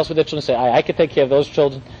look at someone else with their children, say, I could take care of those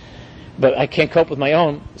children, but I can't cope with my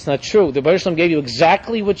own. It's not true. The Baruch Shalom gave you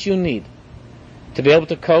exactly what you need to be able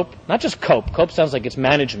to cope, not just cope sounds like it's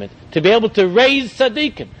management, to be able to raise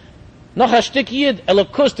tzaddikim. Noch hashtik yid,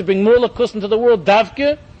 elokus, to bring more elokus into the world,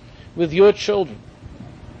 davke, with your children.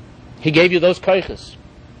 He gave you those kaiches.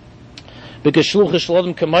 Because shluch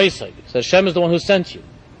shalom kamaisai. So Hashem is the one who sent you.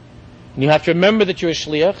 And you have to remember that you're a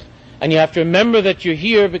shliach, and you have to remember that you're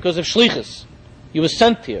here because of shlichus. You were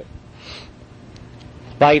sent here.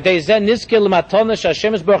 And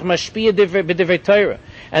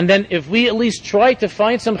then if we at least try to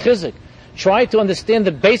find some chizuk, try to understand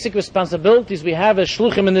the basic responsibilities we have as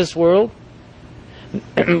shluchim in this world,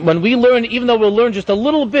 when we learn, even though we'll learn just a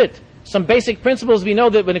little bit, some basic principles, we know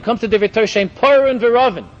that when it comes to Divrei Torah, Shem Parah and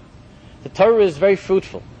Veravin, the Torah is very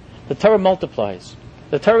fruitful. The Torah multiplies.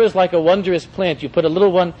 The Torah is like a wondrous plant. You put a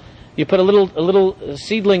little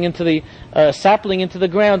seedling into the sapling into the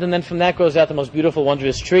ground, and then from that grows out the most beautiful,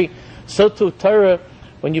 wondrous tree. So too, Torah,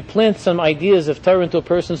 when you plant some ideas of Torah into a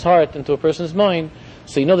person's heart, into a person's mind,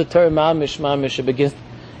 so you know the Torah mamish,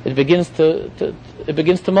 it begins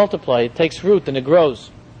to multiply. It takes root and it grows.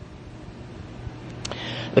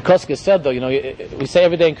 The Koska said, though, we say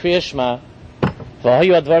every day in Kriya Shema, what?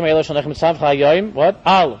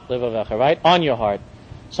 Al levavecha, right? On your heart.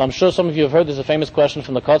 So I'm sure some of you have heard there's a famous question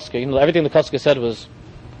from the Kotzker. Everything the Kotzker said was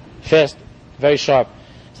fast, very sharp.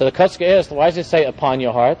 So the Kotzker asked, why does it say upon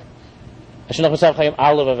your heart? What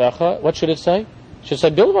should it say? It should say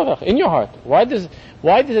bil levavecha, in your heart. Why does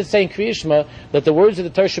it say in Kriya Shema that the words of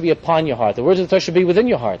the Torah should be upon your heart? The words of the Torah should be within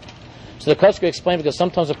your heart. So the Kotzker explained, because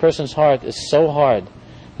sometimes a person's heart is so hard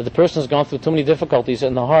that the person has gone through too many difficulties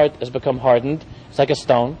and the heart has become hardened. It's like a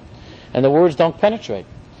stone, and the words don't penetrate.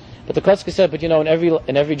 But the Kotzker said, but in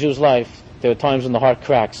every Jew's life, there are times when the heart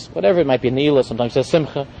cracks. Whatever it might be, Neila, sometimes it's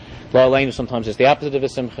Simcha, La'aleinu, sometimes it's the opposite of a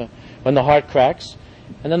Simcha. When the heart cracks,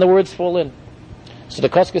 and then the words fall in. So the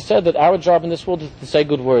Kotzker said that our job in this world is to say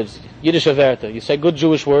good words. Yiddish averta. You say good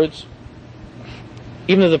Jewish words,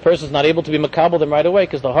 even if the person is not able to be makabel them right away,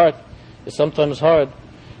 because the heart is sometimes hard.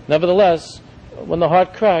 Nevertheless, when the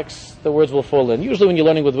heart cracks, the words will fall in. Usually when you're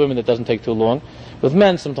learning with women, it doesn't take too long. With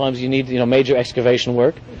men, sometimes you need major excavation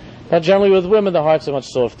work. But generally with women, the hearts are much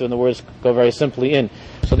softer and the words go very simply in.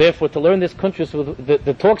 So therefore, to learn this country,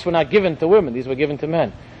 the talks were not given to women, these were given to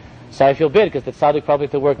men. So I feel bad, because the tzaddik probably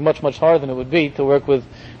had to work much, much harder than it would be to work with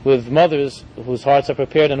mothers whose hearts are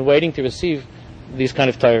prepared and waiting to receive these kind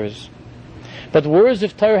of Torahs. But words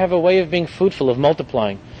of Torah have a way of being fruitful, of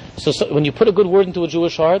multiplying. So when you put a good word into a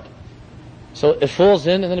Jewish heart, so it falls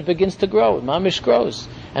in and then it begins to grow. Mamish grows.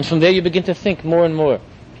 And from there you begin to think more and more.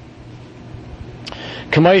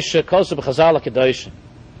 Whenever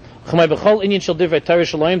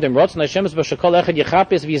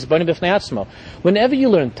you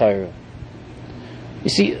learn Torah, you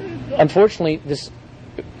see, unfortunately this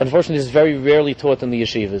is very rarely taught in the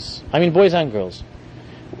yeshivas. I mean, boys and girls.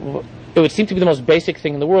 It would seem to be the most basic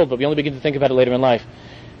thing in the world, but we only begin to think about it later in life.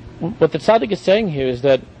 What the tzaddik is saying here is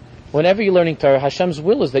that whenever you're learning Torah, Hashem's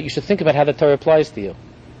will is that you should think about how the Torah applies to you.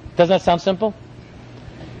 Doesn't that sound simple?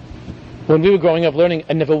 When we were growing up learning,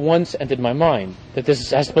 it never once entered my mind that this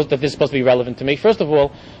is supposed to be relevant to me. First of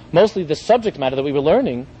all, mostly the subject matter that we were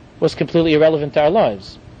learning was completely irrelevant to our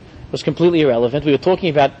lives. It was completely irrelevant. We were talking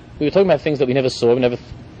about things that we never saw, we never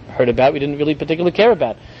heard about, we didn't really particularly care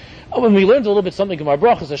about. When we learned a little bit something Gemara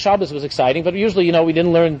Brachos, the Shabbos was exciting, but usually, we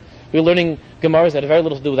didn't learn. We were learning Gemaras that had very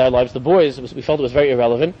little to do with our lives. The boys, we felt it was very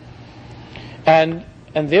irrelevant. And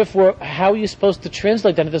therefore, how are you supposed to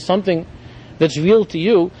translate that into something that's real to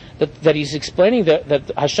you, that he's explaining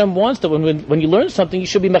that Hashem wants that when you learn something, you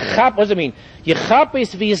should be mechap. What does it mean?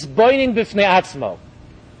 Yechapes v'yisboining b'fnei atzmo.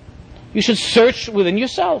 You should search within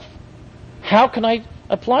yourself. How can I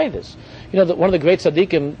apply this? One of the great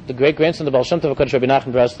tzaddikim, the great grandson of the Baal Shem Tov, Rabbi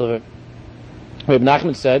Nachman Breslover, Rabbi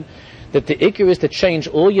Nachman said that the ikar is to change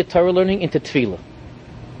all your Torah learning into tefillah.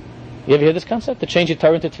 You ever hear this concept? To change your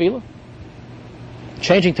Torah into tefillah?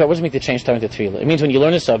 Changing Torah, what does it mean to change Torah into tefillah? It means when you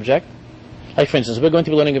learn a subject, like for instance, we're going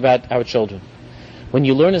to be learning about our children. When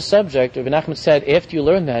you learn a subject, Rabbi Nachman said, after you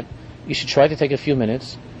learn that, you should try to take a few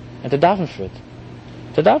minutes and to daven for it.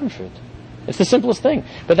 To daven for it. It's the simplest thing.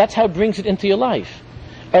 But that's how it brings it into your life.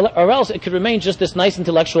 Or else it could remain just this nice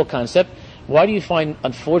intellectual concept. Why do you find,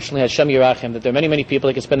 unfortunately, Hashem Yerachem, that there are many, many people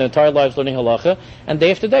that can spend their entire lives learning halacha, and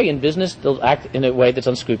day after day in business they'll act in a way that's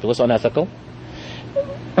unscrupulous, unethical?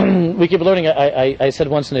 we keep learning. I said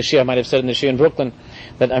once in the Shia, I might have said in the Shia in Brooklyn,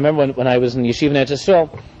 that I remember when I was in the yeshiva in Eretz Yisrael,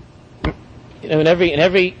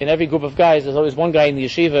 in every group of guys, there's always one guy in the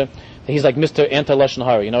yeshiva that he's like Mr. Anti-Lashon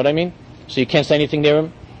Hara, you know what I mean? So you can't say anything near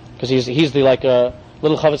him, because he's the like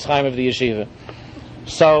little Chavetz Chaim of the yeshiva.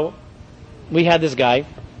 So we had this guy.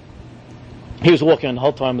 He was walking on the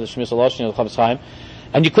whole time with the Shemiras Lashon of the Chavetz Chaim,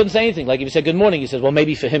 and you couldn't say anything. Like if you said good morning, he says, well,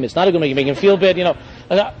 maybe for him it's not a good morning, you make him feel bad, you know.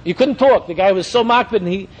 You couldn't talk. The guy was so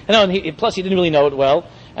makbid, and plus he didn't really know it well,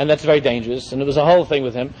 and that's very dangerous. And it was a whole thing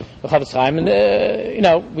with him, the Chavetz Chaim,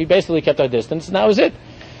 and we basically kept our distance, and that was it.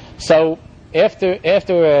 So after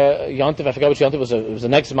Yontif, I forgot which Yontif was. It was the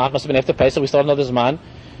next Zman, must have been after Pesach. We started another Zman,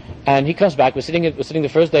 and he comes back. We're sitting the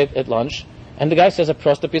first day at lunch, and the guy says a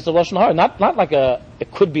prosta piece of Lashon Hara, not like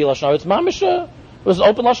it could be Lashon Hara. It's mamish. It was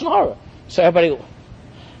open Lashon Hara. So everybody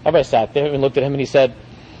sat there and looked at him, and he said,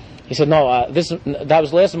 no, that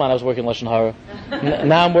was last month I was working Lashon Hara.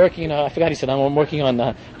 Now I'm working, I forgot he said, I'm working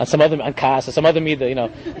on some other, on Kas, or some other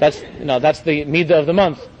Midah, that's the Midah of the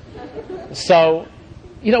month. So,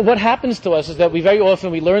 what happens to us is that we very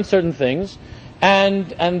often, we learn certain things,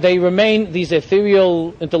 and they remain these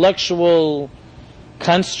ethereal, intellectual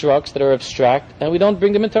constructs that are abstract, and we don't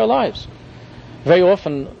bring them into our lives. Very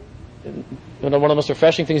often, one of the most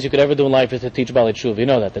refreshing things you could ever do in life is to teach Balei Tshuva. You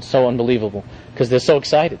know that. That's so unbelievable. Because they're so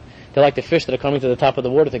excited. They're like the fish that are coming to the top of the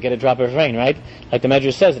water to get a drop of rain, right? Like the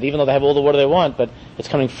Medrash says, that even though they have all the water they want, but it's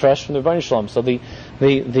coming fresh from the Rebbeinu Shalom. So the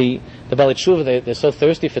Balei Tshuva, they're so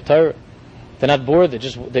thirsty for Torah. They're not bored.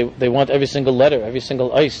 They want every single letter, every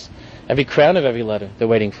single ice, every crown of every letter they're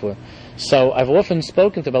waiting for. So I've often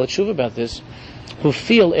spoken to Balei Tshuva about this, who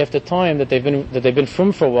feel after time that they've been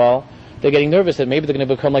frum for a while, they're getting nervous that maybe they're going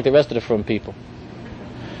to become like the rest of the frum people.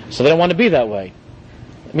 So they don't want to be that way.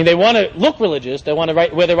 I mean, they want to look religious. They want to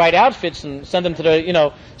wear the right outfits and send them to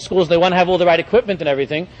the schools. They want to have all the right equipment and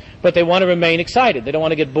everything, but they want to remain excited. They don't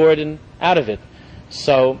want to get bored and out of it.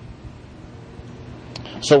 So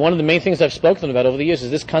one of the main things I've spoken about over the years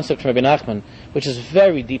is this concept from Rabbi Nachman, which is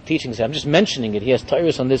very deep teachings. I'm just mentioning it. He has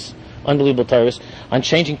Torahs on this, unbelievable Torahs, on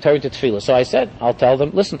changing Torah to Tefillah. So I said, I'll tell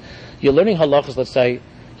them, listen, you're learning halachas, let's say,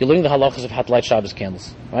 you're learning the halachas of how to light Shabbos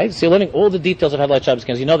candles, right? So you're learning all the details of how to light Shabbos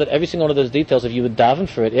candles. You know that every single one of those details, if you would daven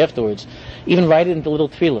for it afterwards, even write it into little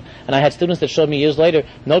tefillah. And I had students that showed me years later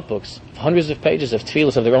notebooks, hundreds of pages of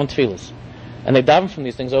tefillahs, of their own tefillahs. And they daven from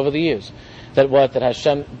these things over the years. That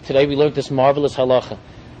Hashem, today we learned this marvelous halacha.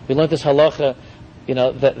 We learned this halacha,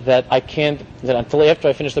 that until after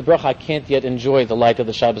I finish the bracha, I can't yet enjoy the light of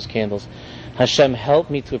the Shabbos candles. Hashem, help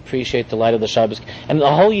me to appreciate the light of the Shabbos. And the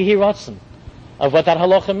whole Yehi Ratzon of what that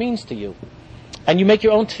halacha means to you. And you make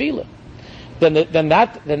your own tefillah. Then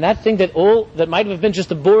that thing that might have been just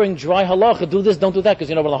a boring, dry halacha, do this, don't do that, because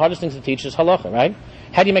one of the hardest things to teach is halacha, right?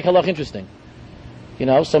 How do you make halacha interesting?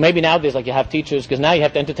 So maybe nowadays, like you have teachers, because now you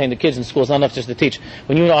have to entertain the kids in school. It's not enough just to teach.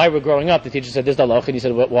 When you and I were growing up, the teacher said, this is the halacha, and you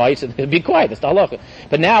said, why? He said, be quiet, it's the halacha.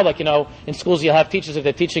 But now, in schools you'll have teachers, if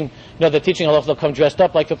they're teaching halacha, they'll come dressed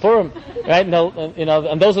up like the Purim, right? And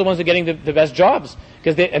and those are the ones that are getting the best jobs.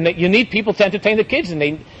 You need people to entertain the kids, and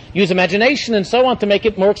they use imagination and so on to make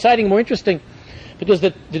it more exciting, more interesting.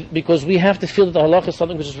 Because we have to feel that the halacha is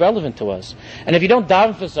something which is relevant to us. And if you don't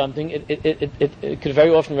daven for something, it could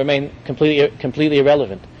very often remain completely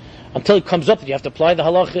irrelevant. Until it comes up that you have to apply the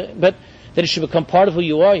halacha, but that it should become part of who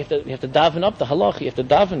you are. You have to daven up the halacha. You have to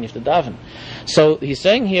daven. So he's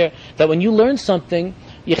saying here that when you learn something,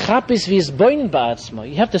 you have to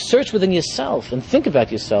search within yourself and think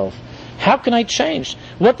about yourself. How can I change?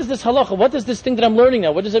 What is this halacha? What is this thing that I'm learning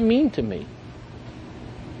now? What does it mean to me?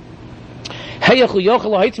 And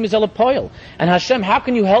Hashem, how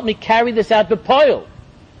can you help me carry this out b'poil?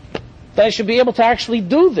 That I should be able to actually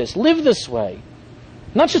do this, live this way.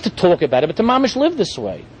 Not just to talk about it, but to mamish live this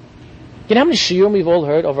way. You know how many shiurim we've all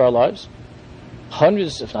heard over our lives?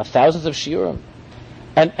 Hundreds, if not thousands of shiurim.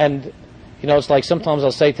 And it's like sometimes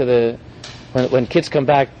I'll say to when kids come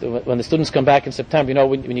back, when the students come back in September,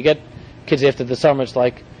 when you get kids after the summer, it's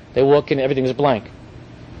like they walk in, everything is blank.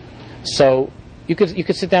 So you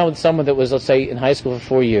could sit down with someone that was, let's say, in high school for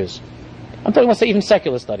 4 years. I'm talking, let's say, even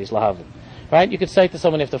secular studies, lahavdil. Right? You could say to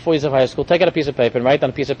someone after 4 years of high school, take out a piece of paper and write on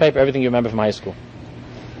a piece of paper everything you remember from high school.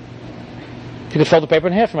 You could fold the paper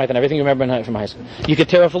in half and write down everything you remember from high school. You could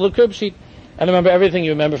tear off a little crib sheet and remember everything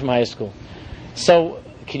you remember from high school. So,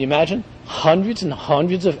 can you imagine? Hundreds and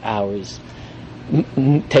hundreds of hours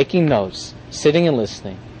taking notes, sitting and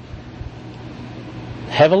listening.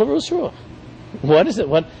 Hevel Rus Ruach. What is it?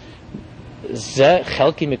 What? Zeh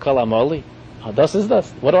chelki mikol amoli. Das is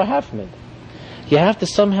das. What do I have from it? You have to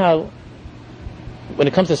somehow, when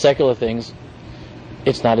it comes to secular things,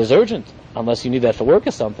 it's not as urgent, unless you need that for work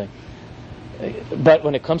or something. But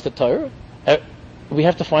when it comes to Torah, we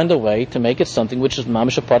have to find a way to make it something which is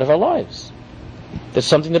mamish a part of our lives. There's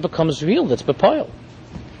something that becomes real, that's bepayil.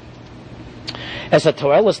 As a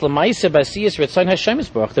toelis l'maisa b'asiyas ritzayin Hashem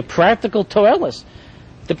yisborach, the practical toelis,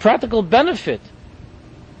 the practical benefit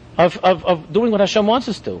of doing what Hashem wants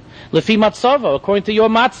us to. Lefi matzava, according to your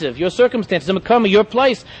matziv, your circumstances, your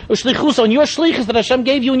place, ushlichus, on your shlichus that Hashem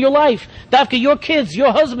gave you in your life. Dafka, your kids,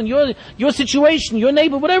 your husband, your situation, your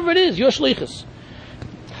neighbor, whatever it is, your shlichus.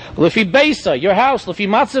 Lefi beisa, your house. Lefi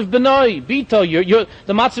matziv benoi, bito,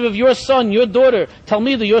 the matziv of your son, your daughter,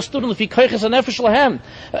 talmida, your student. Lefi koiches nefesh lahem,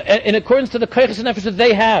 in accordance to the koiches nefesh that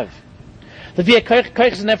they have. Lefi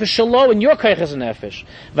koiches nefesh shalo, and your koiches nefesh.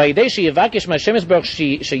 Vayideshi yevakish ma'Hashem yisborach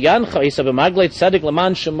sheyancha isa b'magleit tzedek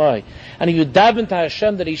l'man shemai, and he would daven to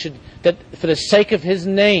Hashem that for the sake of His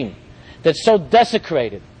name, that's so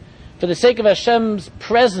desecrated, for the sake of Hashem's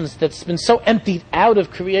presence that's been so emptied out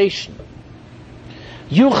of creation.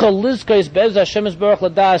 Yuchal lizkais bez Hashem yisborach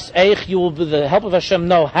ladas eich, you will, with the help of Hashem,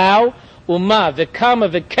 know how, uma v'kama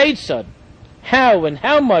v'keitzad, how and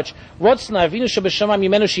how much, rotzna avinu shebeshamayim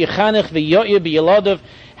yimenu sheyichanech v'yoyer b'yeladav,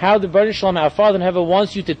 how the Baruch Shalom, our Father in heaven,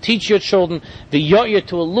 wants you to teach your children, v'yoyer,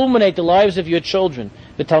 to illuminate the lives of your children,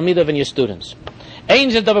 the talmidav and your students. Ein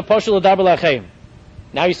zeh davar poshel l'daber lachem.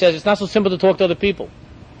 Now he says it's not so simple to talk to other people.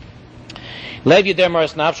 Lev yeder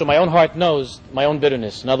maras nafsho, my own heart knows my own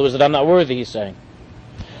bitterness. In other words, that I'm not worthy, he's saying.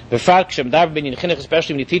 Especially when you're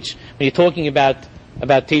talking about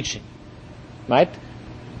teaching, right?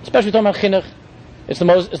 Especially talking about chinuch, it's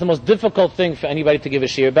the most difficult thing for anybody to give a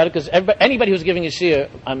shiur about it, because anybody who's giving a shiur,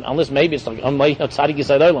 unless maybe it's like tzaddik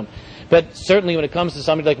yisad olam, but certainly when it comes to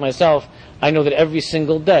somebody like myself, I know that every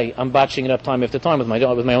single day I'm botching it up time after time with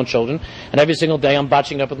my own children, and every single day I'm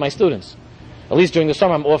botching it up with my students. At least during the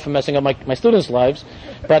summer I'm off from messing up my students' lives,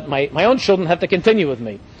 but my own children have to continue with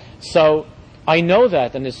me. So I know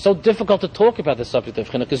that, and it's so difficult to talk about the subject of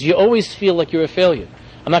chinuch, because you always feel like you're a failure.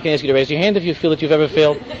 I'm not going to ask you to raise your hand if you feel that you've ever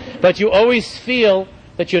failed, but you always feel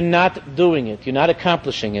that you're not doing it, you're not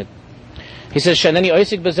accomplishing it. He says, "Shaneni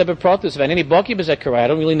oisik bezeber protus, v'aneni baki bezekerai." I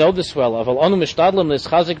don't really know this well. Aval anu mishtadlim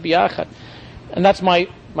l'schazik biyachad, and that's my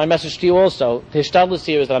message to you also. The hishtadlus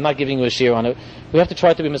here is that I'm not giving you a shiur on it. We have to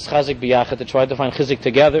try to be mischazik biyachad, to try to find chizik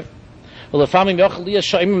together. Some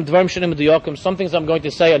things I'm going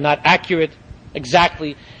to say are not accurate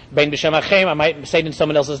exactly. I might say it in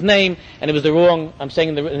someone else's name, and it was the wrong. I'm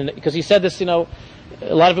saying because he said this. A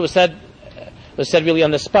lot of it was said really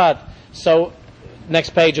on the spot. So next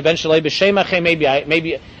page, eventually,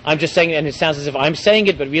 maybe I'm just saying it, and it sounds as if I'm saying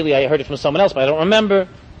it, but really I heard it from someone else, but I don't remember.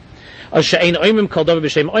 I want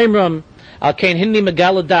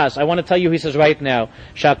to tell you, he says right now,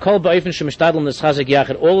 all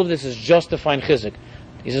of this is just to find chizik.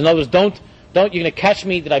 He says, in other words, don't. You're going to catch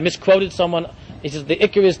me that I misquoted someone. He says the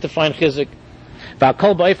ikar is to find chizik.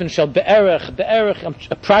 V'akol ba'ofen shel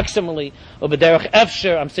be'erech, approximately, or b'derech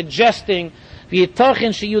efsher, I'm suggesting,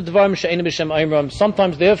 v'yitachin sheyu dvarim she'einu b'shem oimram.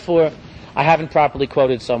 Sometimes, therefore, I haven't properly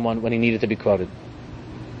quoted someone when he needed to be quoted.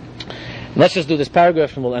 Let's just do this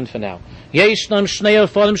paragraph and we'll end for now. There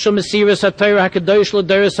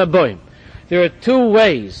are two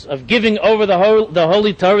ways of giving over the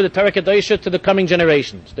holy Torah, the Torah Kedosha, to the coming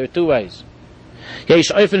generations. There are two ways.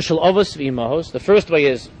 The first way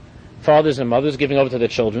is fathers and mothers giving over to their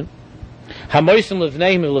children.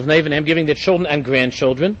 Giving their children and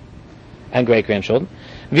grandchildren and great-grandchildren.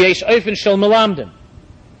 And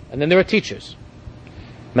then there are teachers.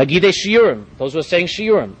 Magidei shiurim, those who are saying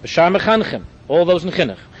shiurim. B'shar mechanchim, all those in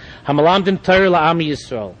chinuch. Hamalamdim Torah la'ami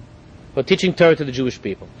Yisrael, who are teaching Torah to the Jewish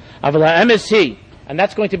people. Aval ha'emes hi, and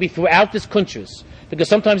that's going to be throughout this kuntrus, because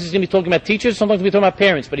sometimes he's going to be talking about teachers, sometimes he's going to be talking about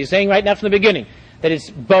parents, but he's saying right now from the beginning that it's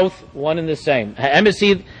both one and the same. Ha'emes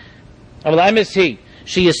hi, aval ha'emes hi,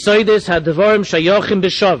 she yisoides ha'devarim shayochim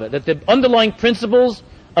b'shava, that the underlying principles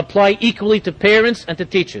apply equally to parents and to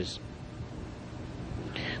teachers.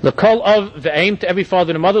 The call of the aim to every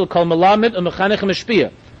father and mother, the call malamed and mechanech and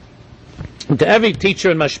mashpia, to every teacher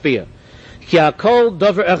and mashpia. Ki hakol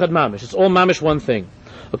dover echad mamish. It's all mamish one thing.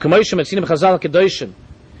 U'kamoishim etzinim chazal kedoshim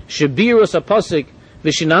shebirus apasik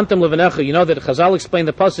v'shinantam levanecha. You know that Chazal explained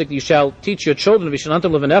the pasuk. You shall teach your children v'shinantam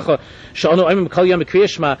levanecha sha'anu oimim kol yom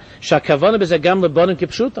kriyashma sha'kavana b'zegam lebanim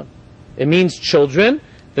kipshutam. It means children.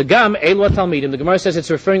 The gam elu talmidim. The Gemara says it's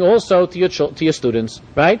referring also to your students,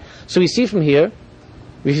 right? So we see from here.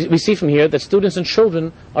 We see from here that students and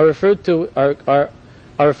children are referred to as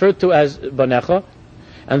banecha,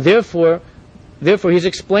 and therefore he's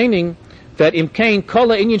explaining that imkain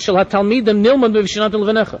kala inyan shel hatalmidim nilmad b'vishnatan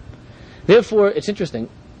levanecha. Therefore, it's interesting.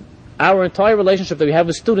 Our entire relationship that we have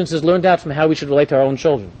with students is learned out from how we should relate to our own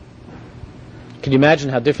children. Can you imagine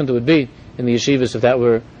how different it would be in the yeshivas if that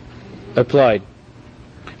were applied?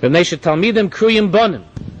 V'nei shetalmidim kruyim banim.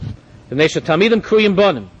 V'nei shetalmidim kruyim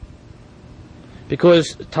banim.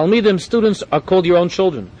 Because talmidim, students, are called your own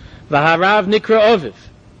children. V'harav nikra oviv.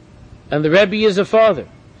 And the Rebbe is a father.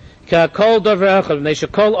 Ka'akol dover echad. V'nei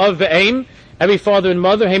shekol ov ve'eim. Every father and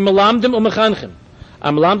mother. Hey melamdim u'mechanchim.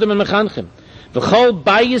 I'm melamdim and mechanchim. V'chol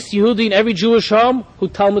bayis Yehudi in every Jewish home who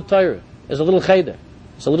Talmud Torah. Is a little cheder.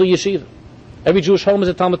 It's a little yeshiva. Every Jewish home is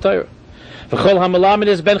a Talmud Torah. V'chol ha'melamed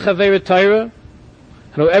is ben chaveret Torah.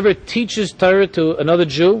 And whoever teaches Torah to another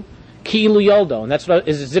Jew, Ki'ilu Yoldo, and that's what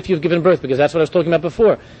is as if you've given birth, because that's what I was talking about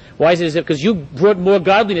before. Why is it as if? Because you brought more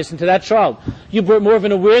godliness into that child. You brought more of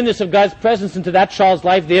an awareness of God's presence into that child's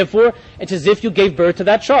life. Therefore, it's as if you gave birth to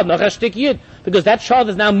that child. Nachashtik Yid, because that child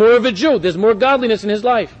is now more of a Jew. There's more godliness in his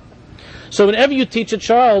life. So whenever you teach a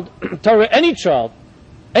child Torah, any child,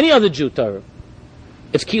 any other Jew Torah,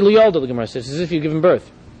 it's Ki'ilu Yoldo. The Gemara says, as if you've given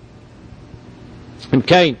birth. In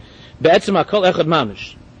Cain, be'etzim hakol echad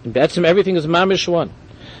mamish. In be'etzim everything is mamish one.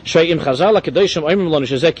 If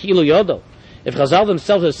Chazal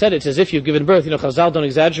themselves have said it's as if you've given birth, Chazal don't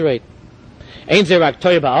exaggerate. When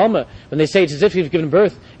they say it's as if you've given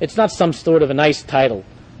birth, it's not some sort of a nice title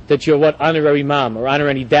that you're honorary mom or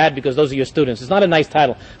honorary dad because those are your students. It's not a nice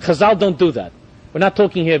title. Chazal don't do that. We're not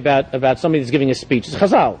talking here about somebody that's giving a speech. It's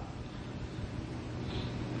Chazal.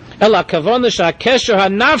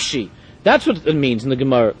 That's what it means in the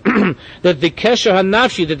Gemara. That the kesher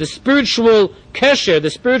hanafshi, that the spiritual kesher,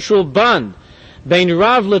 the spiritual bond, bein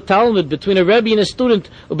Rav leTalmud, between a Rebbe and a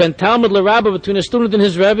student, uben Talmud leRabba, between a student and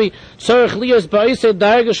his Rebbe, tzarech liyos ba'isei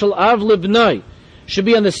darga shel av lebnai, should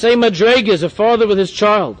be on the same madrega as a father with his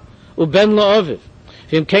child, uben la'aviv,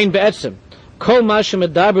 v'im kein be'etzim, kol ma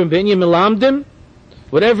shemedabrim b'inyan melamdim,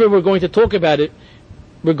 whatever we're going to talk about it,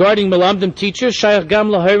 regarding melamdim teachers, shayach gam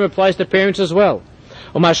lahayim applies to parents as well.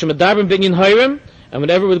 And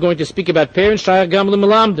whenever we're going to speak about parents, to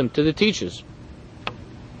the teachers.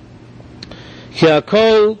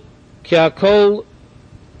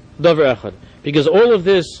 Because all of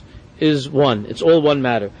this is one. It's all one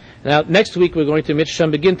matter. Now, next week we're going to Mitzvah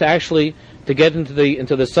begin to actually to get into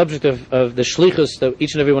the subject of the shlichus that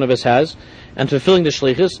each and every one of us has, and fulfilling the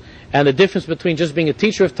shlichus, and the difference between just being a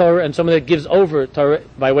teacher of Torah and someone that gives over Torah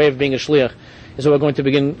by way of being a shliach is what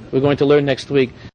we're going to learn next week.